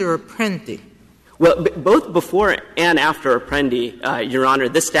that's under Apprendi. Well, both before and after Apprendi, Your Honor,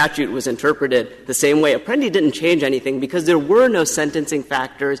 this statute was interpreted the same way. Apprendi didn't change anything because there were no sentencing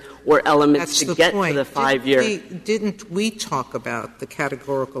factors or elements to get to the 5 year. Didn't we talk about the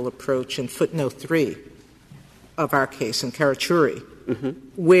categorical approach in footnote 3 of our case in Karachuri,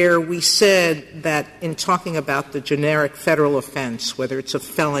 where we said that in talking about the generic federal offense, whether it's a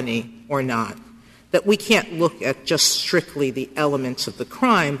felony or not, that we can't look at just strictly the elements of the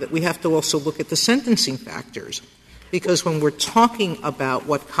crime, but we have to also look at the sentencing factors. Because when we're talking about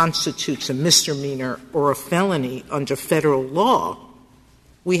what constitutes a misdemeanor or a felony under federal law,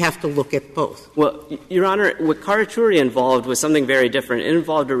 we have to look at both. Well, Your Honor, what Karachuri involved was something very different. It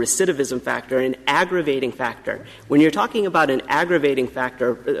involved a recidivism factor, an aggravating factor. When you're talking about an aggravating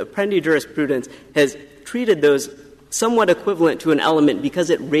factor, Apprendi jurisprudence has treated those somewhat equivalent to an element because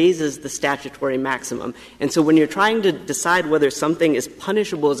it raises the statutory maximum. And so when you're trying to decide whether something is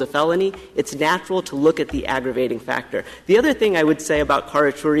punishable as a felony, it's natural to look at the aggravating factor. The other thing I would say about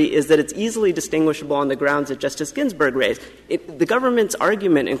Karachuri is that it's easily distinguishable on the grounds that Justice Ginsburg raised. The government's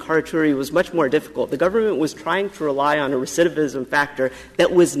argument in Karachuri was much more difficult. The government was trying to rely on a recidivism factor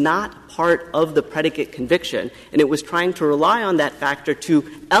that was not part of the predicate conviction, and it was trying to rely on that factor to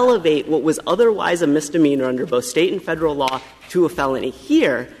elevate what was otherwise a misdemeanor under both state and federal law to a felony.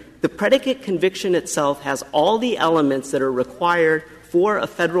 Here, the predicate conviction itself has all the elements that are required for a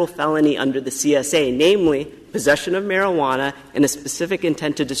federal felony under the CSA, namely possession of marijuana and a specific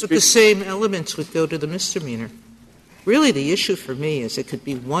intent to distribute. But the same elements would go to the misdemeanor. Really, the issue for me is it could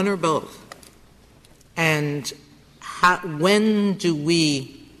be one or both. And when do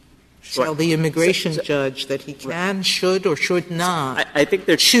we tell the immigration judge that he can, should, or should not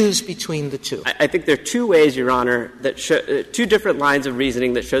choose between the two? I think there are two ways, Your Honor, that two different lines of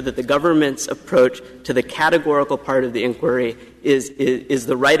reasoning that show that the government's approach to the categorical part of the inquiry is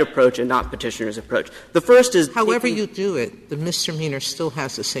the right approach and not petitioner's approach. The first is — However you do it, the misdemeanor still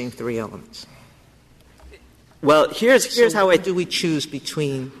has the same three elements. Well, here's how do we choose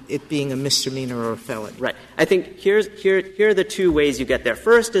between it being a misdemeanor or a felony? Right. I think here are the two ways you get there.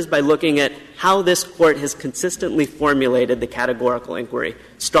 First is by looking at how this Court has consistently formulated the categorical inquiry.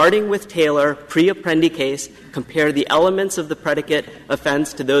 Starting with Taylor, pre-Apprendi case, compare the elements of the predicate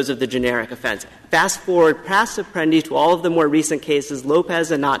offense to those of the generic offense. Fast forward past Apprendi to all of the more recent cases, Lopez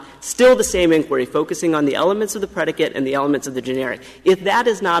and not, still the same inquiry, focusing on the elements of the predicate and the elements of the generic. If that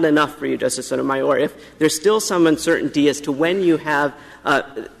is not enough for you, Justice Sotomayor, if there's still some uncertainty as to when you have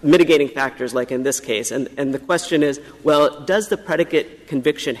mitigating factors like in this case, and the question is, well, does the predicate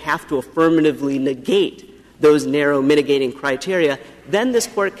conviction have to affirmatively negate those narrow mitigating criteria, then this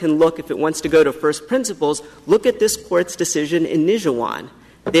Court can look, if it wants to go to first principles, look at this Court's decision in Nijuan.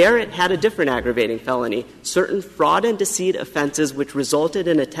 There it had a different aggravating felony, certain fraud and deceit offenses which resulted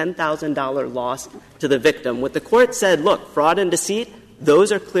in a $10,000 loss to the victim. What the Court said, look, fraud and deceit,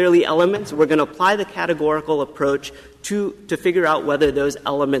 those are clearly elements. We're going to apply the categorical approach to figure out whether those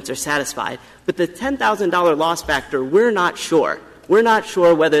elements are satisfied. But the $10,000 loss factor, we're not sure. We're not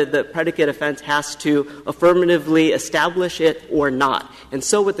sure whether the predicate offense has to affirmatively establish it or not. And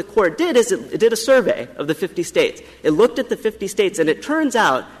so what the Court did is it did a survey of the 50 states. It looked at the 50 states, and it turns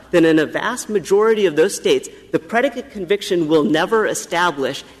out that in a vast majority of those states, the predicate conviction will never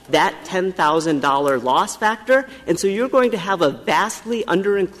establish that $10,000 loss factor. And so you're going to have a vastly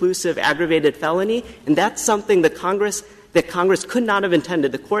under-inclusive aggravated felony, and that's something that Congress could not have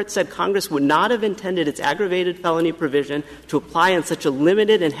intended. The Court said Congress would not have intended its aggravated felony provision to apply in such a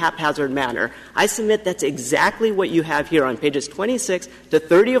limited and haphazard manner. I submit that's exactly what you have here on pages 26 to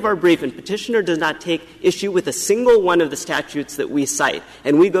 30 of our brief, and Petitioner does not take issue with a single one of the statutes that we cite.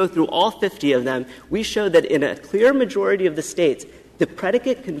 And we go through all 50 of them. We show that in a clear majority of the states, the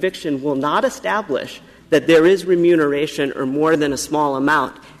predicate conviction will not establish that there is remuneration or more than a small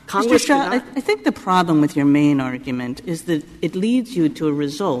amount. Mr. Shaw, I think the problem with your main argument is that it leads you to a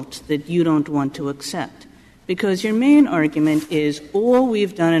result that you don't want to accept. Because your main argument is all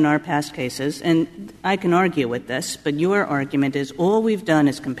we've done in our past cases, and I can argue with this, but your argument is all we've done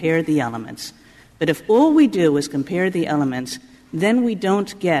is compare the elements. But if all we do is compare the elements, then we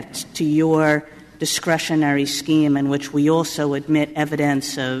don't get to your discretionary scheme in which we also admit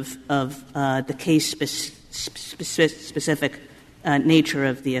evidence of the case-specific nature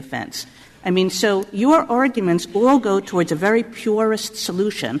of the offense. I mean, so your arguments all go towards a very purist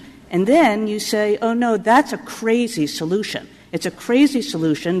solution, and then you say, oh, no, that's a crazy solution. It's a crazy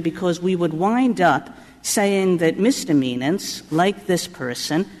solution because we would wind up saying that misdemeanants, like this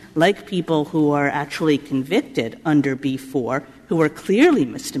person, like people who are actually convicted under B-4, who are clearly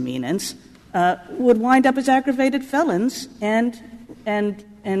misdemeanants, would wind up as aggravated felons and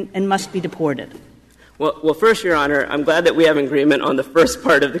must be deported. Well, first, Your Honor, I'm glad that we have agreement on the first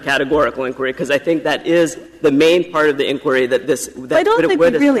part of the categorical inquiry, because I think that is the main part of the inquiry that I don't think we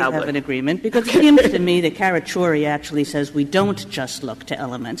really have an agreement, because it seems to me that Carachuri actually says we don't just look to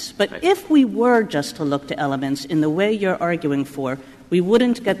elements. But right. If we were just to look to elements in the way you're arguing for, we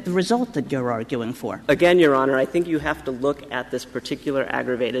wouldn't get the result that you're arguing for. Again, Your Honor, I think you have to look at this particular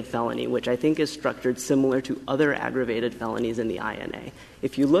aggravated felony, which I think is structured similar to other aggravated felonies in the INA.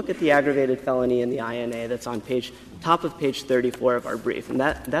 If you look at the aggravated felony in the INA that's on top of page 34 of our brief, and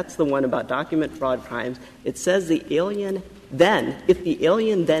that's the one about document fraud crimes, it says if the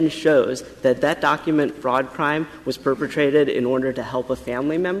alien then shows that document fraud crime was perpetrated in order to help a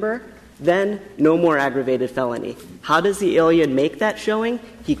family member, then no more aggravated felony. How does the alien make that showing?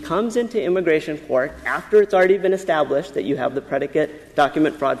 He comes into immigration court after it's already been established that you have the predicate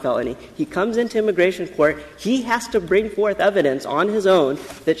document fraud felony. He comes into immigration court. He has to bring forth evidence on his own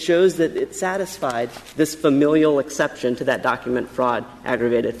that shows that it satisfied this familial exception to that document fraud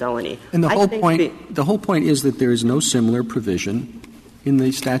aggravated felony. And the whole point is that there is no similar provision in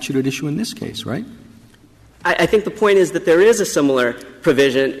the statute at issue in this case, right? I think the point is that there is a similar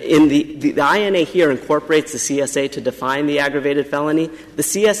provision. In the INA here incorporates the CSA to define the aggravated felony. The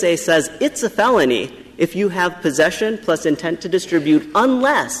CSA says it's a felony if you have possession plus intent to distribute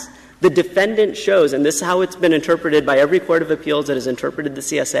unless the defendant shows, and this is how it's been interpreted by every court of appeals that has interpreted the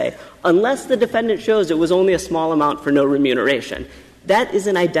CSA, unless the defendant shows it was only a small amount for no remuneration. That is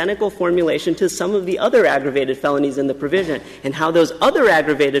an identical formulation to some of the other aggravated felonies in the provision. And how those other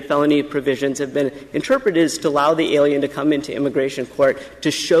aggravated felony provisions have been interpreted is to allow the alien to come into immigration court to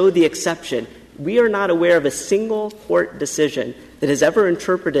show the exception. We are not aware of a single court decision that has ever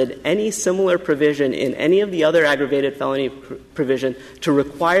interpreted any similar provision in any of the other aggravated felony provision to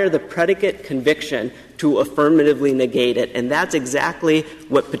require the predicate conviction to affirmatively negate it. And that's exactly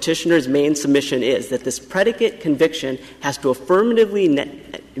what Petitioner's main submission is, that this predicate conviction has to affirmatively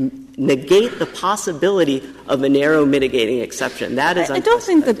negate the possibility of a narrow mitigating exception. That is I don't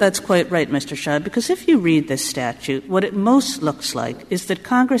think that that's quite right, Mr. Shah, because if you read this statute, what it most looks like is that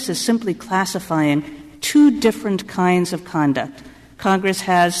Congress is simply classifying two different kinds of conduct. Congress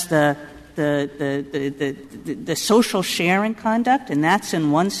has the social sharing conduct, and that's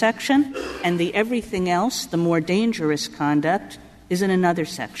in one section, and the everything else, the more dangerous conduct, is in another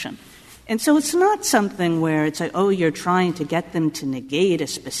section. And so it's not something where it's like, oh, you're trying to get them to negate a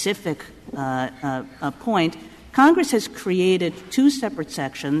specific point. Congress has created two separate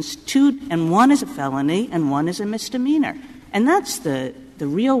sections, and one is a felony and one is a misdemeanor. And that's the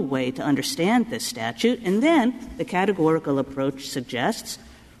real way to understand this statute. And then the categorical approach suggests,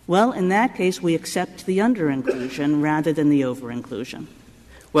 well, in that case, we accept the under-inclusion rather than the over-inclusion.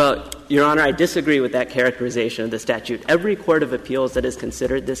 Well, Your Honor, I disagree with that characterization of the statute. Every court of appeals that has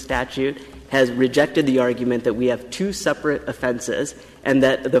considered this statute has rejected the argument that we have two separate offenses and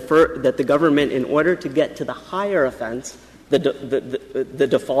that the government, in order to get to the higher offense, the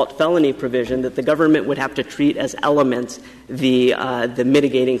default felony provision, that the government would have to treat as elements the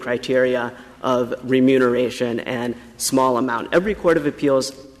mitigating criteria of remuneration and small amount. Every court of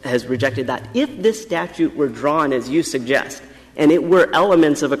appeals has rejected that. If this statute were drawn as you suggest, and it were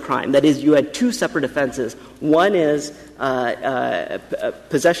elements of a crime, that is, you had two separate offenses. One is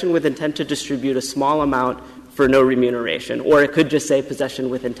possession with intent to distribute a small amount for no remuneration, or it could just say possession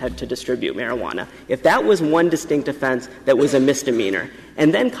with intent to distribute marijuana. If that was one distinct offense that was a misdemeanor,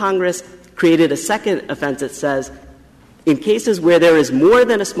 and then Congress created a second offense that says in cases where there is more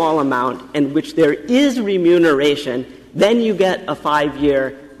than a small amount and which there is remuneration, then you get a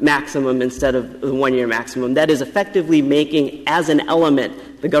 5-year maximum instead of the 1-year maximum. That is effectively making as an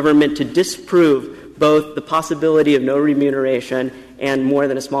element the government to disprove both the possibility of no remuneration and more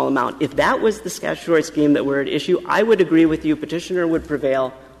than a small amount. If that was the statutory scheme that were at issue, I would agree with you. Petitioner would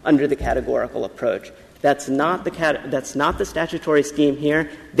prevail under the categorical approach. That's not the statutory scheme here.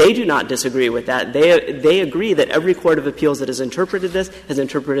 They do not disagree with that. They agree that every court of appeals that has interpreted this has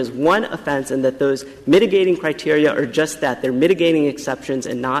interpreted as one offense and that those mitigating criteria are just that. They're mitigating exceptions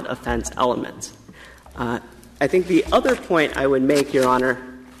and not offense elements. I think the other point I would make, Your Honor,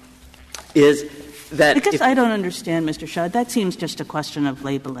 is that — I guess I don't understand, Mr. Shaw. That seems just a question of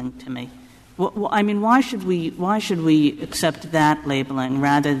labeling to me. Well, I mean, why should we accept that labeling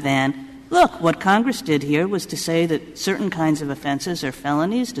rather than, look, what Congress did here was to say that certain kinds of offenses are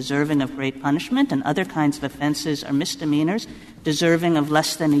felonies deserving of great punishment and other kinds of offenses are misdemeanors deserving of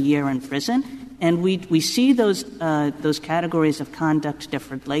less than a year in prison. And we see those categories of conduct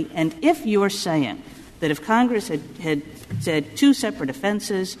differently. And if you're saying that if Congress had said two separate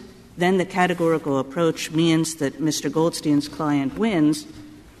offenses, then the categorical approach means that Mr. Goldstein's client wins,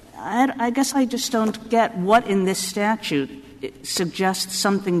 I guess I just don't get what in this statute suggests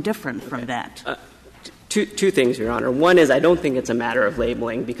something different from that. Two things, Your Honor. One is I don't think it's a matter of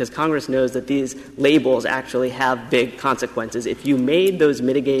labeling because Congress knows that these labels actually have big consequences. If you made those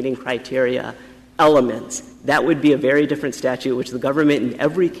mitigating criteria elements, that would be a very different statute, which the government in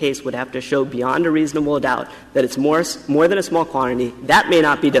every case would have to show beyond a reasonable doubt that it's more than a small quantity. That may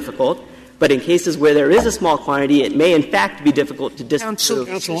not be difficult, but in cases where there is a small quantity, it may in fact be difficult to disprove.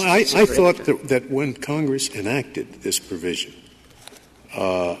 Counsel, I thought that when Congress enacted this provision,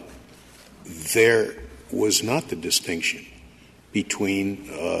 there was not the distinction between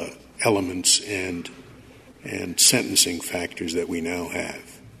elements and sentencing factors that we now have.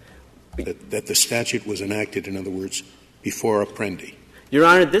 That the statute was enacted, in other words, before Apprendi. Your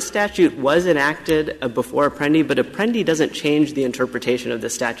Honor, this statute was enacted before Apprendi, but Apprendi doesn't change the interpretation of the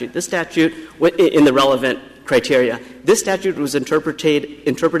statute. This statute, in the relevant criteria, this statute was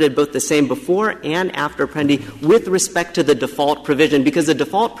interpreted both the same before and after Apprendi with respect to the default provision, because the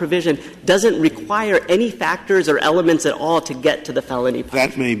default provision doesn't require any factors or elements at all to get to the felony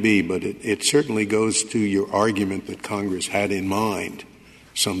punishment. That may be, but it certainly goes to your argument that Congress had in mind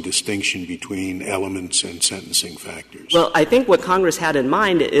some distinction between elements and sentencing factors. Well, I think what Congress had in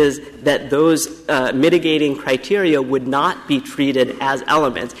mind is that those mitigating criteria would not be treated as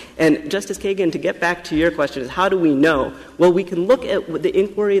elements. And, Justice Kagan, to get back to your question, is how do we know? Well, we can look at the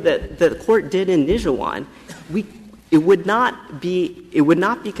inquiry that the Court did in Nijuan. It would not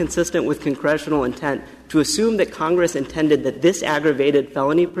be consistent with congressional intent to assume that Congress intended that this aggravated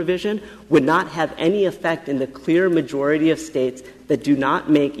felony provision would not have any effect in the clear majority of states that do not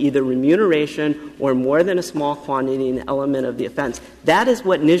make either remuneration or more than a small quantity an element of the offense. That is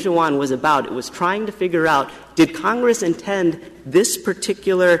what Nijuan was about. It was trying to figure out, did Congress intend this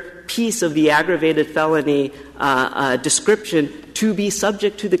particular piece of the aggravated felony description to be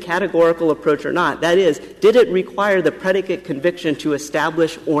subject to the categorical approach or not? That is, did it require the predicate conviction to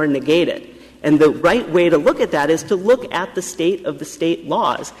establish or negate it? And the right way to look at that is to look at the state of the state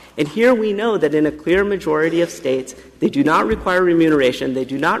laws. And here we know that in a clear majority of states, they do not require remuneration. They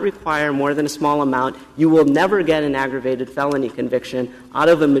do not require more than a small amount. You will never get an aggravated felony conviction out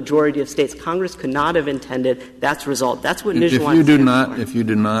of a majority of states. Congress could not have intended that's result. That's what Nijuan said. If you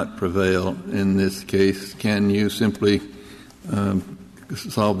do not prevail in this case, can you simply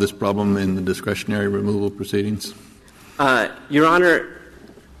solve this problem in the discretionary removal proceedings? Your Honor,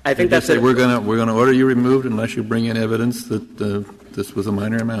 I think that's we're going to order you removed unless you bring in evidence that this was a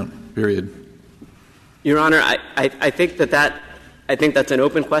minor amount. Period. Your Honor, I think that's an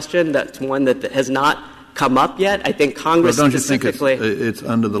open question. That's one that has not come up yet. I think Congress specifically. Don't you think it's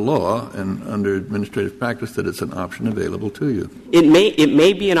under the law and under administrative practice that it's an option available to you? It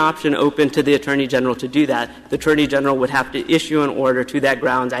may be an option open to the Attorney General to do that. The Attorney General would have to issue an order to that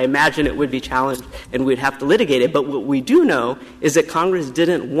grounds. I imagine it would be challenged and we'd have to litigate it. But what we do know is that Congress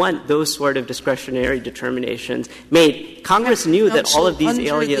didn't want those sort of discretionary determinations made. Congress knew that all of these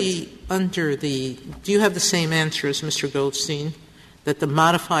aliens. Do you have the same answer as Mr. Goldstein, that the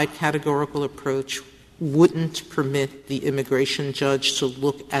modified categorical approach wouldn't permit the immigration judge to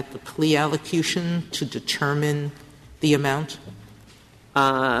look at the plea allocution to determine the amount?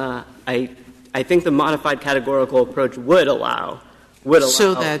 I think the modified categorical approach would allow.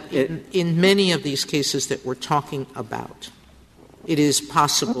 So that in many of these cases that we're talking about, it is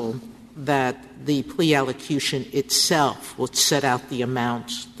possible that the plea allocution itself would set out the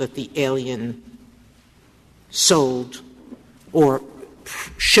amount that the alien sold or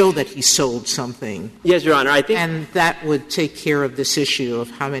show that he sold something. Yes, Your Honor. And that would take care of this issue of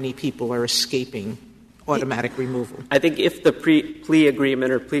how many people are escaping automatic removal. I think if the plea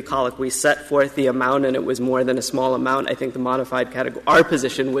agreement or plea colloquy set forth the amount and it was more than a small amount, I think the modified our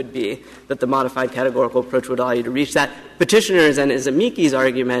position would be that the modified categorical approach would allow you to reach that. Petitioners and his amici's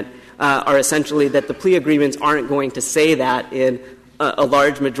argument are essentially that the plea agreements aren't going to say that in a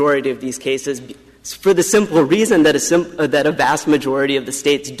large majority of these cases for the simple reason that a vast majority of the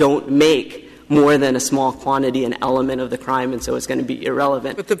states don't make more than a small quantity, an element of the crime, and so it's going to be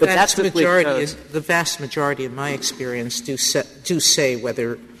irrelevant. But the vast majority, in my experience, do say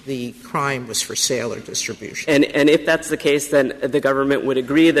whether the crime was for sale or distribution. And if that's the case, then the government would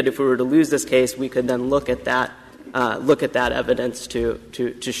agree that if we were to lose this case, we could then look at that evidence to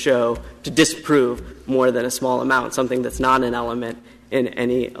disprove more than a small amount, something that's not an element in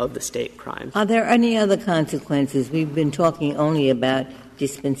any of the state crimes. Are there any other consequences? We've been talking only about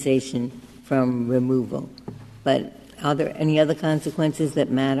dispensation from removal, but are there any other consequences that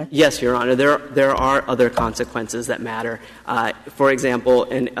matter? Yes, Your Honor. There are other consequences that matter. For example,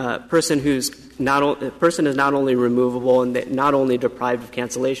 a person is not only removable and not only deprived of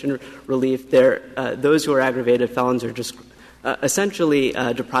cancellation relief. Those who are aggravated felons are just essentially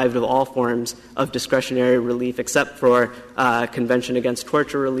deprived of all forms of discretionary relief except for Convention Against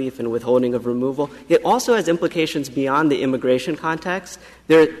Torture relief and withholding of removal. It also has implications beyond the immigration context.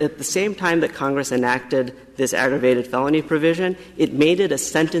 At the same time that Congress enacted this aggravated felony provision, it made it a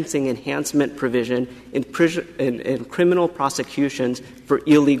sentencing enhancement provision in criminal prosecutions for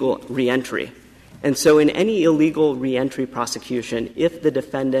illegal reentry. And so in any illegal reentry prosecution, if the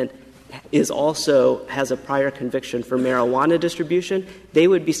defendant has a prior conviction for marijuana distribution, they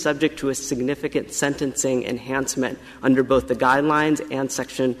would be subject to a significant sentencing enhancement under both the guidelines and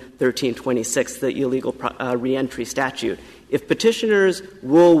Section 1326, the illegal reentry statute. If petitioner's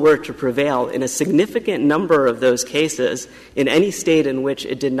rule were to prevail in a significant number of those cases, in any state in which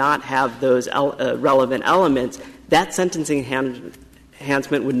it did not have those relevant elements, that sentencing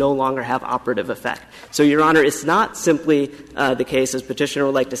enhancement would no longer have operative effect. So, Your Honor, it's not simply the case, as petitioner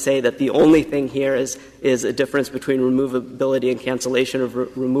would like to say, that the only thing here is a difference between removability and cancellation of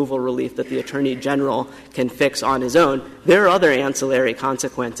removal relief that the Attorney General can fix on his own. There are other ancillary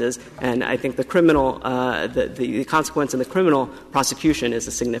consequences, and I think the consequence in the criminal prosecution is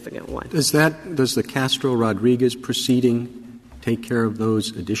a significant one. Does the Castro-Rodriguez proceeding take care of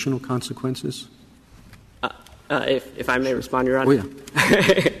those additional consequences? If I may respond, Your Honor. Oh,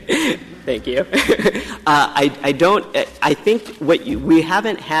 yeah. Thank you. I think we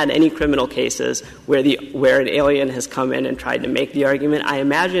haven't had any criminal cases where an alien has come in and tried to make the argument. I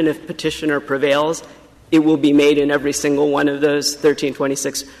imagine if petitioner prevails, it will be made in every single one of those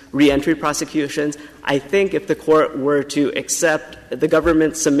 1326 reentry prosecutions. I think if the court were to accept the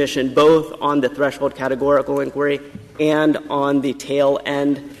government's submission both on the threshold categorical inquiry and on the tail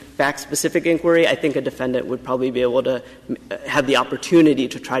end fact-specific inquiry, I think a defendant would probably be able to have the opportunity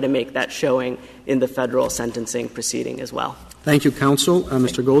to try to make that showing in the federal sentencing proceeding as well. Thank you, counsel.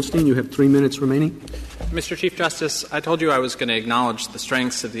 Mr. Goldstein, you have 3 minutes remaining. Mr. Chief Justice, I told you I was going to acknowledge the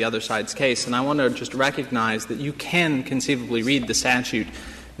strengths of the other side's case, and I want to just recognize that you can conceivably read the statute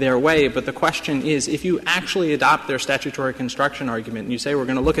their way, but the question is, if you actually adopt their statutory construction argument and you say we're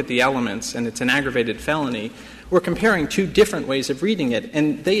going to look at the elements and it's an aggravated felony, we're comparing two different ways of reading it,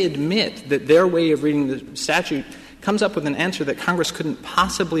 and they admit that their way of reading the statute comes up with an answer that Congress couldn't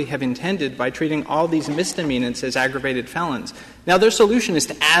possibly have intended by treating all these misdemeanors as aggravated felons. Now, their solution is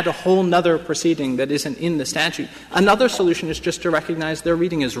to add a whole nother proceeding that isn't in the statute. Another solution is just to recognize their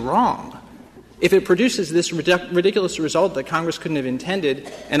reading is wrong. If it produces this ridiculous result that Congress couldn't have intended,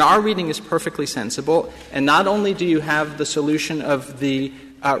 and our reading is perfectly sensible, and not only do you have the solution of the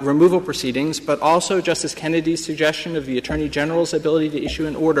removal proceedings, but also Justice Kennedy's suggestion of the Attorney General's ability to issue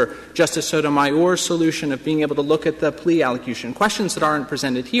an order, Justice Sotomayor's solution of being able to look at the plea allocution, questions that aren't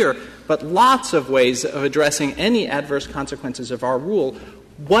presented here, but lots of ways of addressing any adverse consequences of our rule.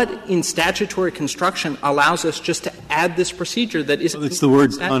 What in statutory construction allows us just to add this procedure that isn't... Well, it's the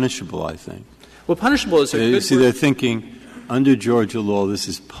word punishable, I think. Well, punishable is a good See, word. they're thinking, under Georgia law, this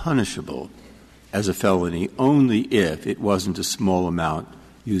is punishable as a felony only if it wasn't a small amount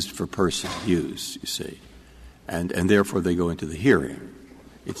used for personal use, you see. And therefore they go into the hearing.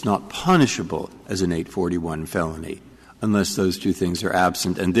 It's not punishable as an 841 felony unless those two things are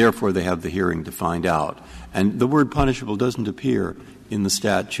absent, and therefore they have the hearing to find out. And the word punishable doesn't appear in the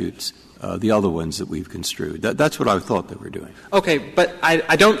statutes, the other ones that we've construed. That's what I thought they were doing. Okay, but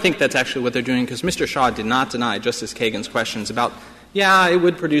I don't think that's actually what they're doing, because Mr. Shaw did not deny Justice Kagan's questions about, it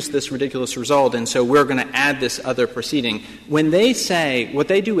would produce this ridiculous result, and so we're going to add this other proceeding. When they say, what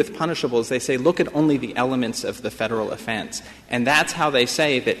they do with punishable is they say, look at only the elements of the federal offense. And that's how they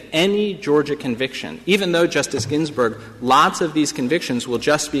say that any Georgia conviction, even though, Justice Ginsburg, lots of these convictions will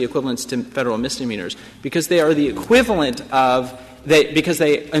just be equivalents to federal misdemeanors, because they are the equivalent of because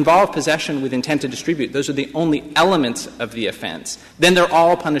they involve possession with intent to distribute. Those are the only elements of the offense. Then they're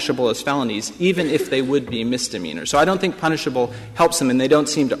all punishable as felonies, even if they would be misdemeanors. So I don't think punishable helps them, and they don't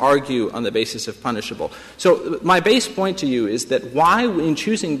seem to argue on the basis of punishable. So my base point to you is that why, in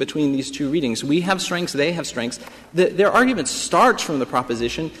choosing between these two readings, we have strengths, they have strengths. Their argument starts from the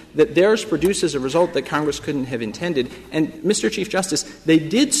proposition that theirs produces a result that Congress couldn't have intended. And, Mr. Chief Justice, they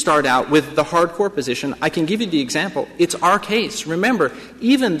did start out with the hardcore position. I can give you the example. It's our case. Remember,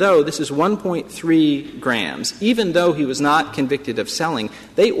 even though this is 1.3 grams, even though he was not convicted of selling,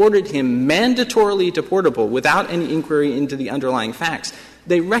 they ordered him mandatorily deportable without any inquiry into the underlying facts.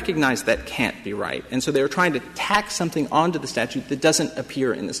 They recognize that can't be right. And so they were trying to tack something onto the statute that doesn't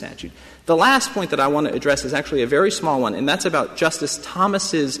appear in the statute. The last point that I want to address is actually a very small one, and that's about Justice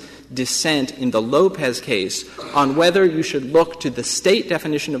Thomas's dissent in the Lopez case on whether you should look to the state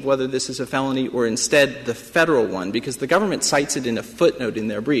definition of whether this is a felony or instead the federal one, because the government cites it in a footnote in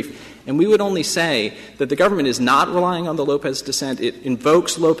their brief. And we would only say that the government is not relying on the Lopez dissent. It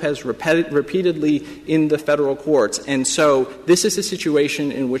invokes Lopez repeatedly in the federal courts. And so this is a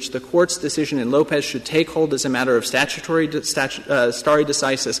situation in which the court's decision in Lopez should take hold as a matter of stare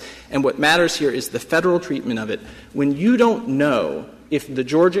decisis. And what matters here is the federal treatment of it. When you don't know if the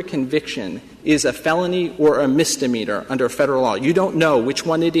Georgia conviction is a felony or a misdemeanor under federal law, you don't know which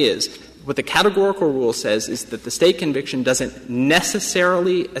one it is. What the categorical rule says is that the state conviction doesn't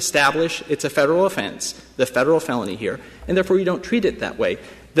necessarily establish it's a federal offense, the federal felony here, and therefore you don't treat it that way.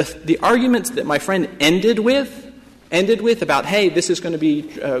 The arguments that my friend ended with about, hey, this is going to be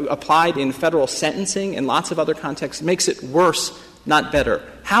applied in federal sentencing and lots of other contexts makes it worse, not better.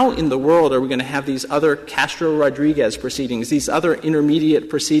 How in the world are we going to have these other Castro-Rodriguez proceedings, these other intermediate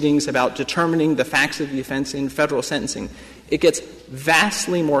proceedings about determining the facts of the offense in federal sentencing? It gets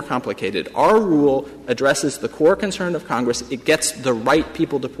vastly more complicated. Our rule addresses the core concern of Congress. It gets the right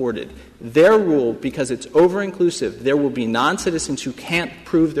people deported. Their rule, because it's over-inclusive, there will be non-citizens who can't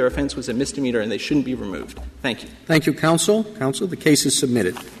prove their offense was a misdemeanor and they shouldn't be removed. Thank you. Thank you, counsel. Counsel, the case is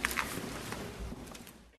submitted.